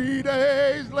 3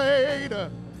 days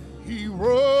later, he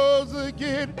rose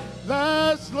again.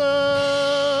 That's love.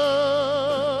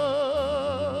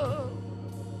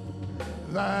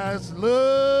 That's love.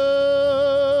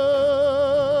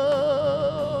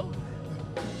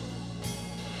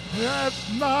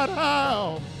 That's not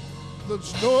how the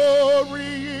story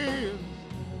ends.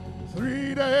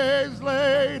 3 days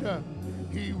later,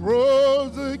 he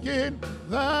rose again.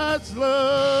 That's love.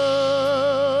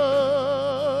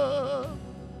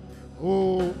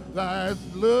 Oh, that's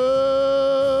love.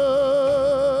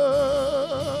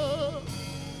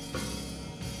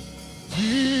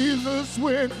 Jesus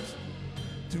went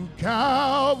to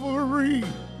Calvary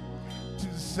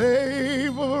to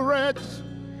save a wretch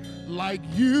like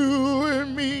you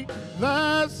and me.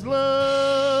 That's love.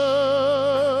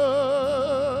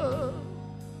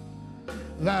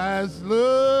 That's love.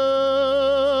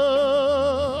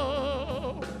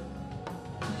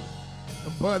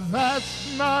 But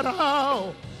that's not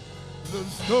how the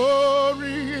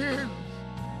story ends.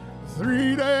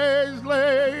 3 days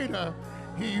later,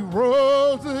 he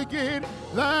rose again.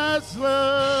 That's love.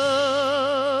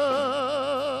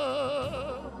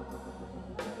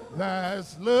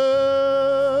 That's love.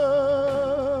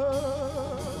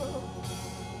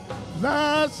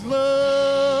 That's love.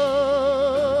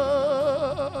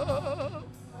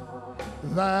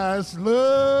 That's love.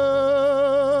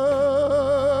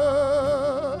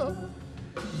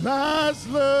 That's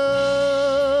love.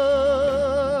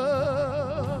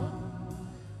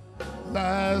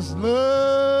 That's love.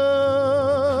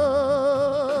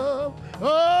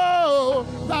 Oh,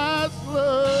 that's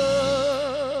love.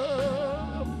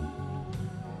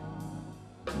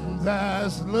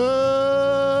 That's love.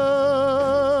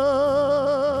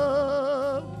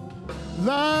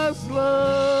 That's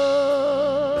love.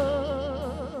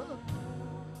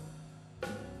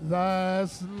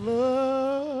 That's love.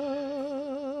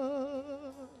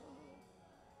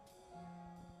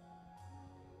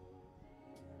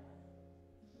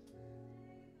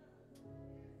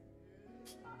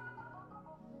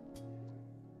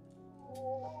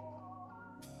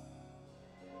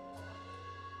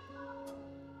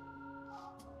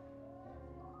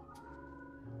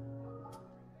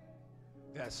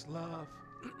 That's love.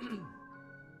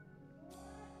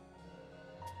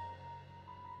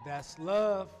 That's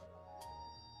love.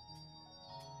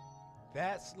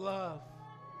 That's love.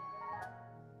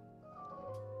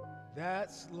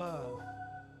 That's love.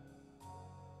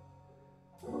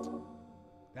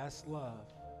 That's love.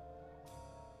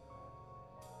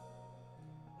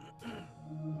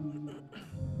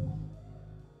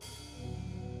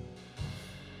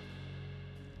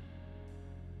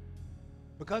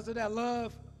 Because of that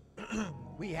love,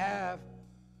 we have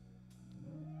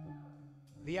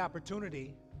the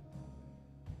opportunity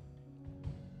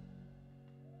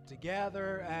to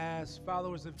gather as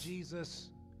followers of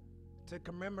Jesus to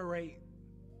commemorate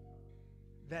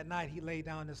that night he laid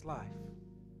down his life.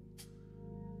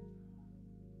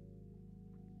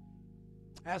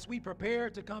 As we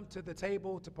prepare to come to the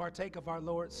table to partake of our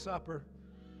Lord's Supper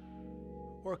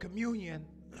or communion,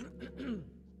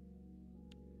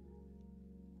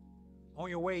 on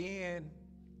your way in,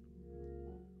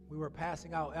 we were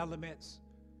passing out elements.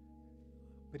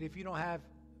 But if you don't have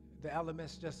the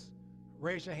elements, just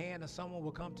raise your hand and someone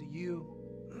will come to you.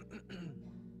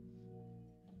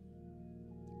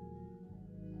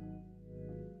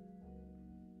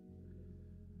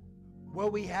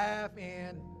 What we have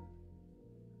in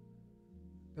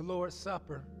the Lord's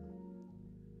Supper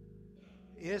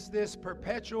is this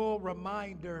perpetual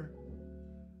reminder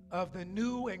of the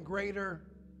new and greater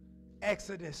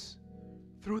exodus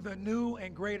through the new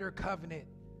and greater covenant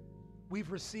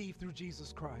we've received through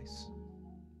Jesus Christ.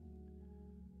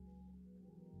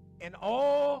 And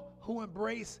all who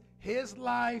embrace his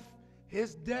life,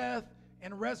 his death,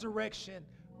 and resurrection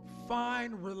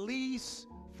find release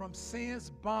from sin's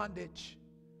bondage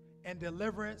and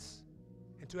deliverance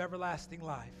into everlasting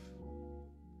life.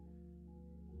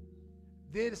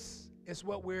 This is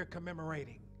what we're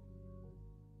commemorating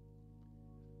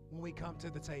when we come to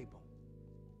the table.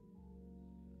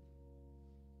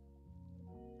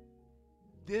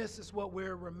 This is what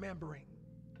we're remembering,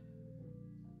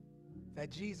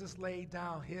 that Jesus laid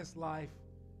down his life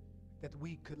that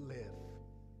we could live.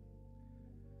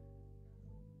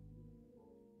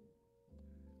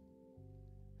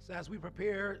 So as we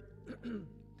prepare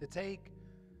to take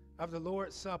of the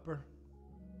Lord's Supper,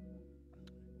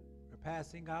 we're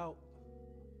passing out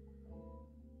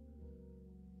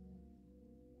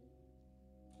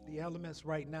the elements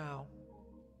right now.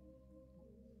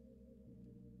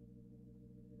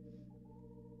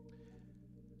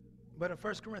 But in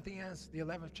 1 Corinthians, the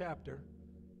 11th chapter,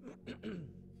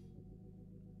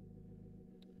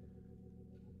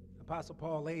 Apostle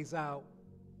Paul lays out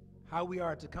how we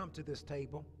are to come to this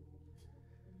table.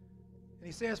 And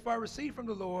he says, "For I received from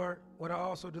the Lord what I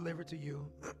also delivered to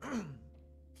you,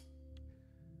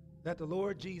 that the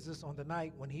Lord Jesus, on the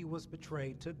night when he was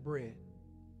betrayed, took bread.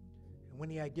 And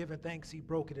when he had given thanks, he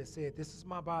broke it and said, 'This is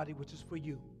my body, which is for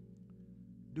you.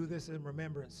 Do this in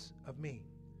remembrance of me.'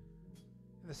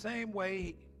 In the same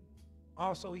way,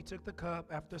 also he took the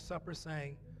cup after supper,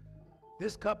 saying,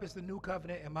 'This cup is the new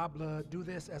covenant in my blood. Do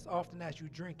this as often as you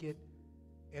drink it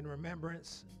in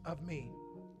remembrance of me.'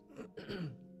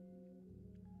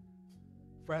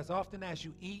 For as often as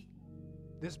you eat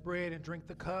this bread and drink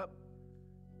the cup,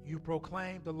 you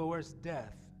proclaim the Lord's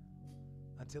death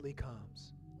until he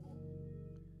comes."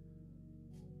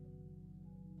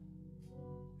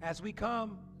 As we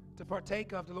come to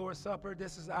partake of the Lord's Supper,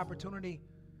 this is the opportunity,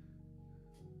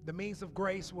 the means of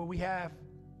grace, where we have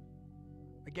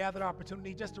a gathered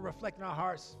opportunity just to reflect in our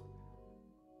hearts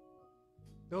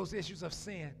those issues of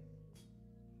sin.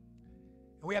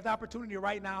 And we have the opportunity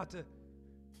right now to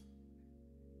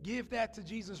give that to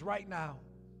Jesus right now.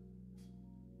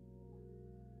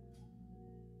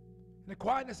 In the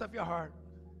quietness of your heart,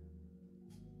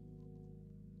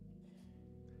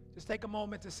 just take a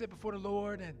moment to sit before the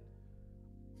Lord and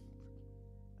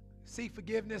seek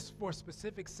forgiveness for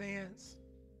specific sins,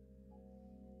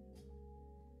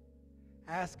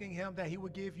 asking him that he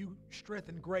would give you strength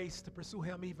and grace to pursue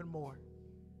him even more.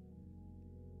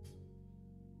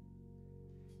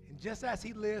 And just as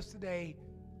he lives today,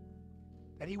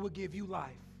 that he would give you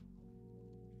life.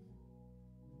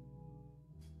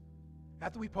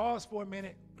 After we pause for a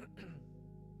minute,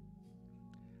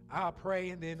 I'll pray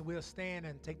and then we'll stand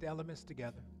and take the elements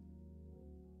together.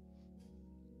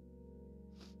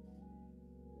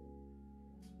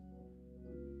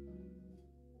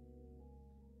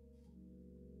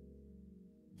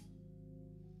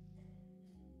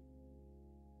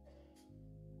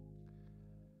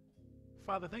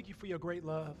 Father, thank you for your great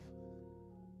love,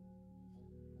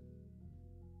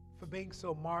 for being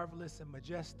so marvelous and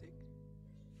majestic.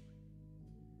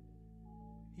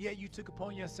 Yet you took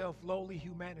upon yourself lowly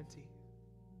humanity,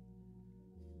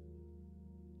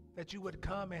 that you would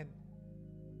come and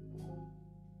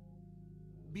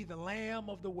be the Lamb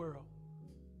of the world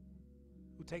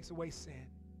who takes away sin.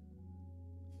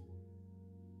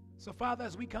 So, Father,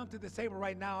 as we come to this table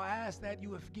right now, I ask that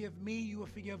you would forgive me, you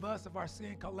would forgive us of our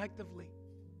sin collectively.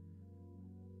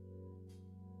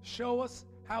 Show us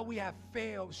how we have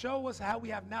failed. Show us how we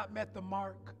have not met the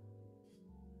mark.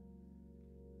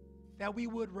 That we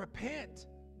would repent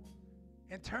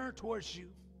and turn towards you.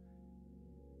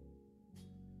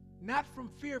 Not from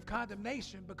fear of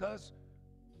condemnation, because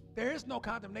there is no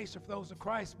condemnation for those in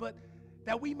Christ, but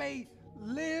that we may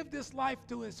live this life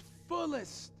to its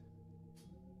fullest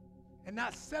and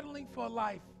not settling for a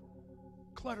life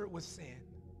cluttered with sin.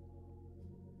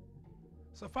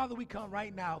 So, Father, we come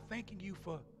right now thanking you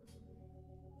for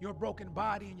your broken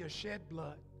body and your shed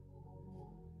blood.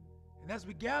 And as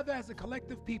we gather as a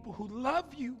collective people who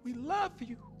love you, we love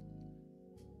you.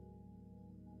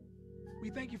 We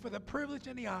thank you for the privilege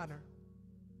and the honor.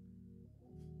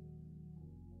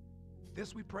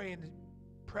 This we pray in the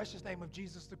precious name of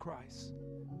Jesus the Christ.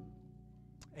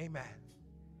 Amen.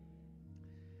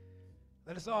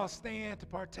 Let us all stand to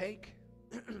partake.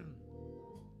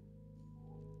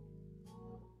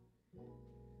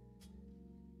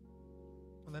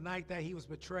 On the night that he was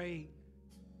betrayed,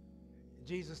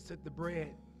 Jesus took the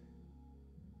bread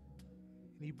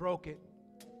and he broke it.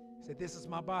 He said, "This is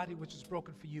my body which is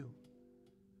broken for you.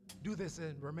 Do this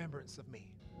in remembrance of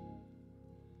me."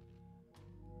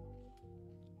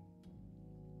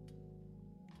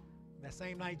 That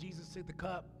same night, Jesus took the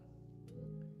cup.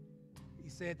 He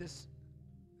said, this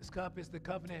cup is the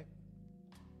covenant.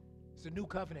 It's a new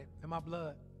covenant in my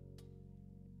blood.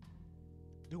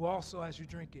 Do also as you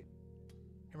drink it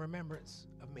in remembrance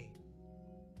of me.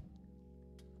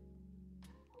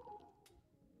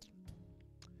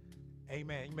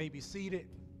 Amen. You may be seated.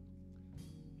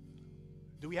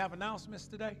 Do we have announcements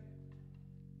today?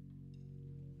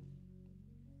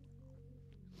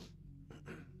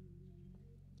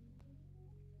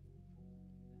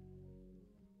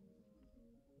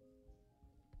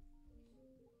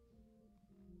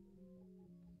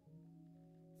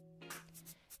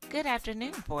 Good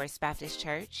afternoon, Forest Baptist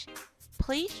Church.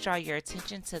 Please draw your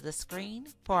attention to the screen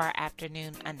for our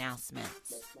afternoon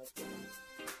announcements.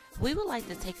 We would like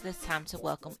to take this time to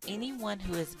welcome anyone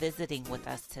who is visiting with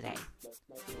us today.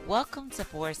 Welcome to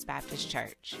Forest Baptist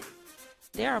Church.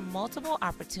 There are multiple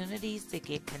opportunities to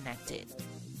get connected.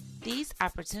 These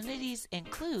opportunities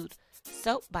include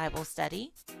SOAP Bible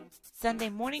Study, Sunday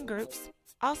morning groups,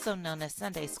 also known as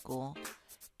Sunday School,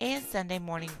 and Sunday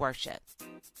morning worship.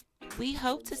 We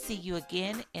hope to see you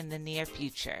again in the near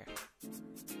future.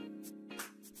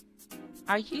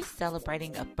 Are you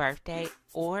celebrating a birthday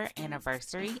or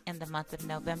anniversary in the month of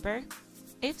November?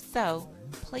 If so,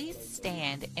 please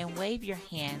stand and wave your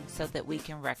hand so that we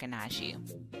can recognize you.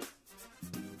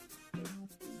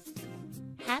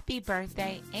 Happy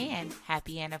birthday and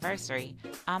happy anniversary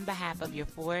on behalf of your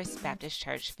Forest Baptist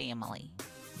Church family.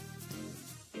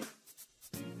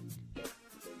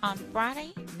 On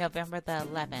Friday, November the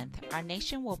 11th, our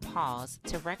nation will pause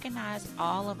to recognize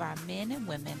all of our men and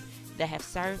women that have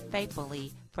served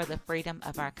faithfully for the freedom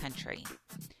of our country.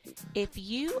 If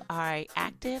you are an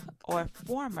active or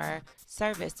former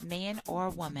serviceman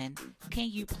or woman, can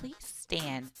you please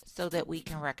stand so that we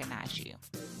can recognize you?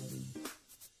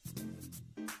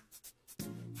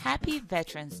 Happy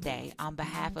Veterans Day on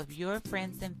behalf of your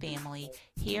friends and family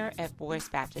here at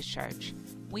Forest Baptist Church.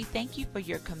 We thank you for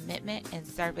your commitment and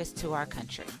service to our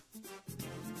country.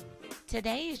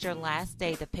 Today is your last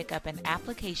day to pick up an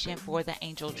application for the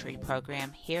Angel Tree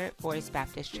program here at Forest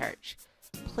Baptist Church.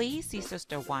 Please see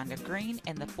Sister Wanda Green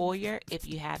in the foyer if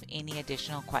you have any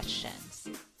additional questions.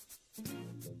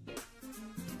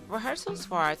 Rehearsals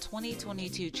for our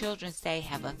 2022 Children's Day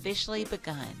have officially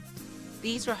begun.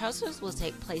 These rehearsals will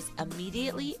take place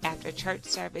immediately after church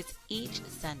service each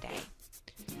Sunday.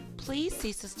 Please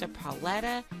see Sister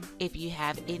Pauletta if you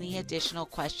have any additional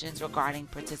questions regarding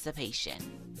participation.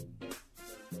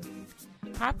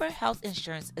 Proper health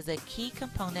insurance is a key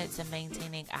component to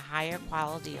maintaining a higher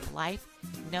quality of life,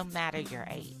 no matter your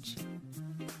age.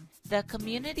 The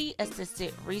Community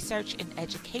Assisted Research and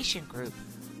Education Group,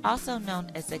 also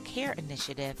known as the CARE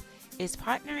Initiative, is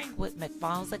partnering with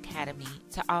McFalls Academy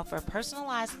to offer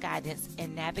personalized guidance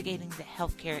in navigating the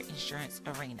healthcare insurance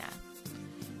arena.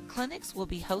 Clinics will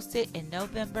be hosted in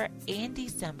November and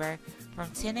December from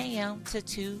 10 a.m. to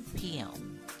 2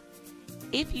 p.m.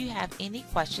 If you have any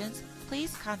questions,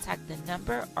 please contact the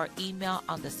number or email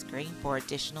on the screen for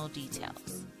additional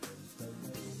details.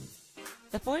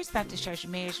 The Forest Baptist Church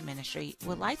Marriage Ministry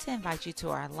would like to invite you to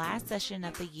our last session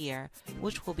of the year,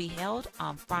 which will be held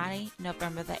on Friday,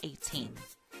 November the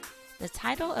 18th. The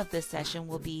title of this session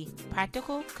will be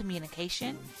Practical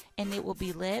Communication, and it will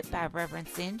be led by Reverend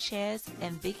Sanchez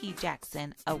and Vicki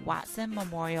Jackson of Watson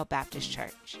Memorial Baptist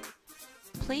Church.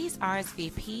 Please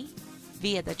RSVP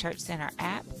via the Church Center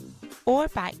app or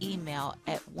by email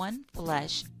at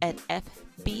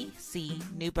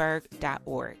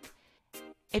oneflesh@fbcnewburgh.org.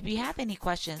 If you have any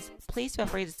questions, please feel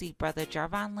free to see Brother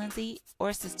Jarvon Lindsay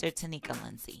or Sister Tanika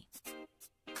Lindsay.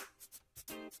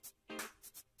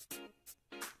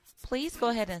 Please go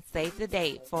ahead and save the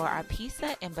date for our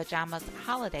Pizza and Pajamas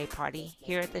holiday party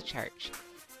here at the church.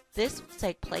 This will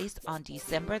take place on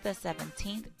December the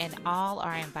 17th, and all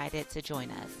are invited to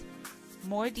join us.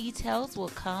 More details will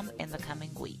come in the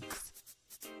coming weeks.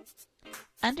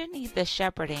 Underneath the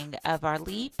shepherding of our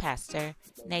lead pastor,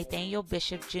 Nathaniel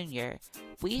Bishop Jr.,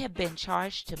 we have been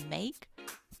charged to make,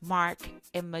 mark,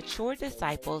 and mature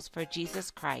disciples for Jesus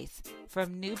Christ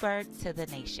from Newburgh to the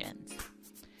nations.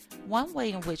 One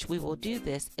way in which we will do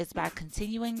this is by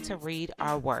continuing to read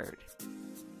our Word.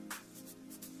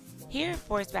 Here at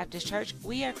Forest Baptist Church,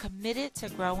 we are committed to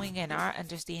growing in our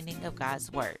understanding of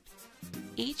God's Word.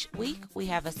 Each week, we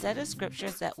have a set of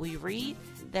scriptures that we read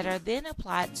that are then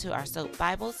applied to our SOAP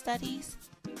Bible studies,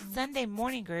 Sunday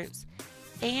morning groups,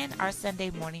 and our Sunday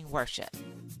morning worship.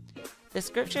 The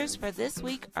scriptures for this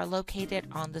week are located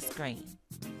on the screen.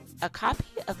 A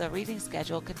copy of the reading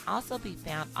schedule can also be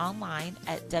found online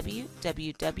at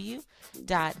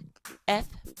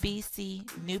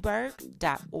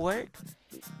www.fbcnewburgh.org,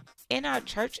 in our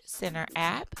Church Center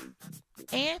app,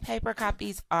 and paper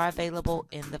copies are available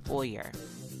in the foyer.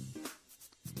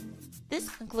 This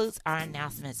concludes our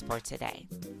announcements for today.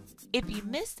 If you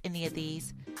missed any of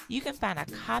these, you can find a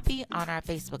copy on our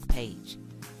Facebook page.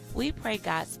 We pray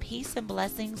God's peace and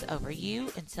blessings over you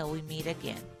until we meet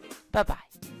again. Bye-bye.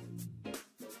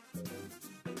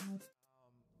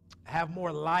 Have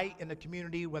more light in the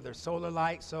community, whether solar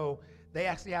lights. So they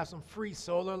actually have some free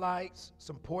solar lights,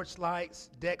 some porch lights,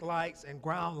 deck lights, and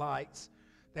ground lights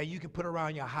that you can put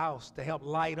around your house to help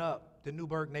light up the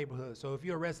Newburgh neighborhood. So if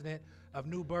you're a resident of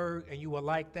Newburgh and you would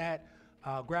like that,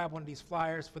 grab one of these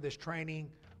flyers for this training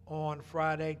on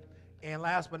Friday. And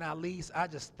last but not least, I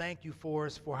just thank you,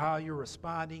 Forrest, for how you're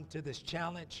responding to this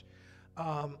challenge.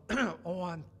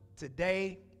 On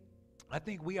today, I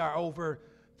think we are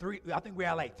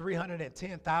like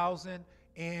 310,000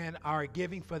 in our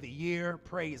giving for the year.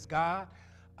 Praise God.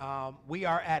 We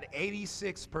are at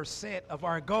 86% of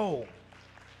our goal.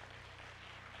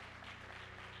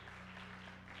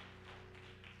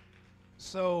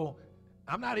 So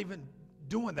I'm not even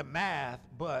doing the math,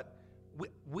 but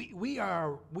we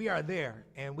are there,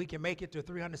 and we can make it to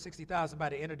 360,000 by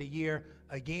the end of the year.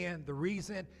 Again, the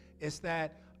reason is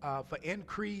that for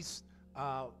increased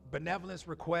benevolence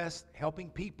requests, helping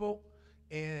people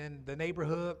in the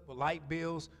neighborhood with light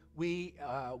bills, we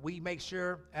make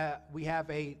sure we have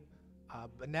a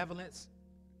benevolence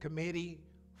committee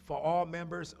for all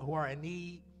members who are in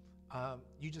need.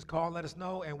 You just call and let us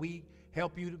know, and we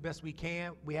help you the best we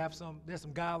can. There's some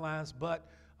guidelines, but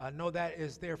know that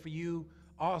is there for you.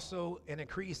 Also, an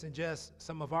increase in just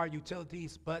some of our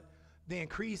utilities, but the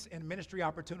increase in ministry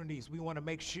opportunities. We want to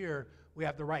make sure we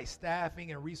have the right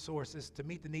staffing and resources to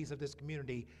meet the needs of this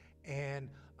community. And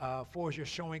for as you're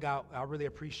showing out, I really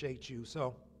appreciate you.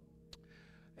 So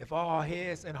if all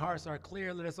heads and hearts are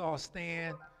clear, let us all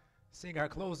stand, sing our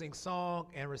closing song,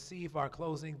 and receive our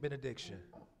closing benediction.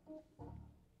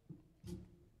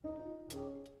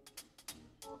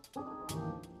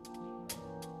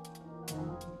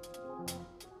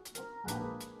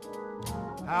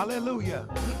 Hallelujah.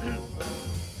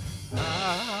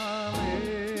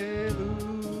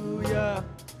 Hallelujah.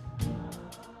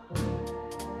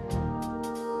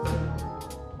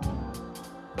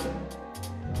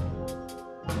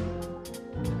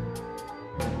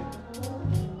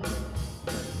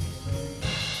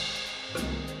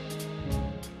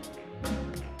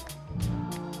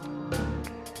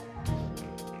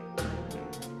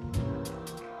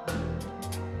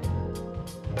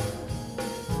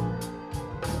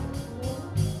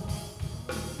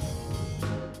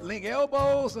 rubbing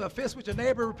elbows, a fist with your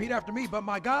neighbor. Repeat after me. But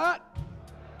my God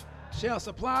shall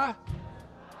supply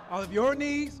all of your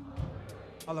needs,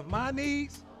 all of my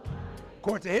needs,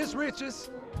 according to his riches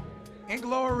in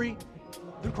glory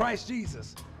through Christ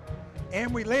Jesus.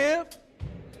 And we live,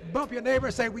 bump your neighbor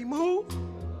and say, we move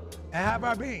and have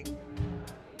our being.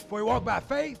 For we walk by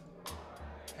faith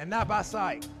and not by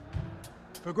sight.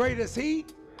 For greater is he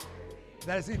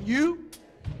that is in you,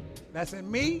 that's in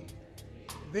me,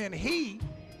 than he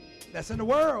that's in the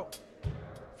world.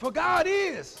 For God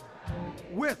is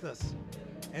with us,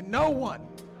 and no one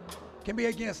can be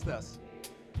against us.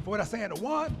 For what I say unto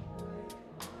one,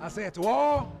 I say it to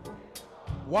all.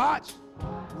 Watch,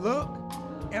 look,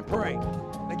 and pray.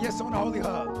 Now get someone a holy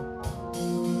hug.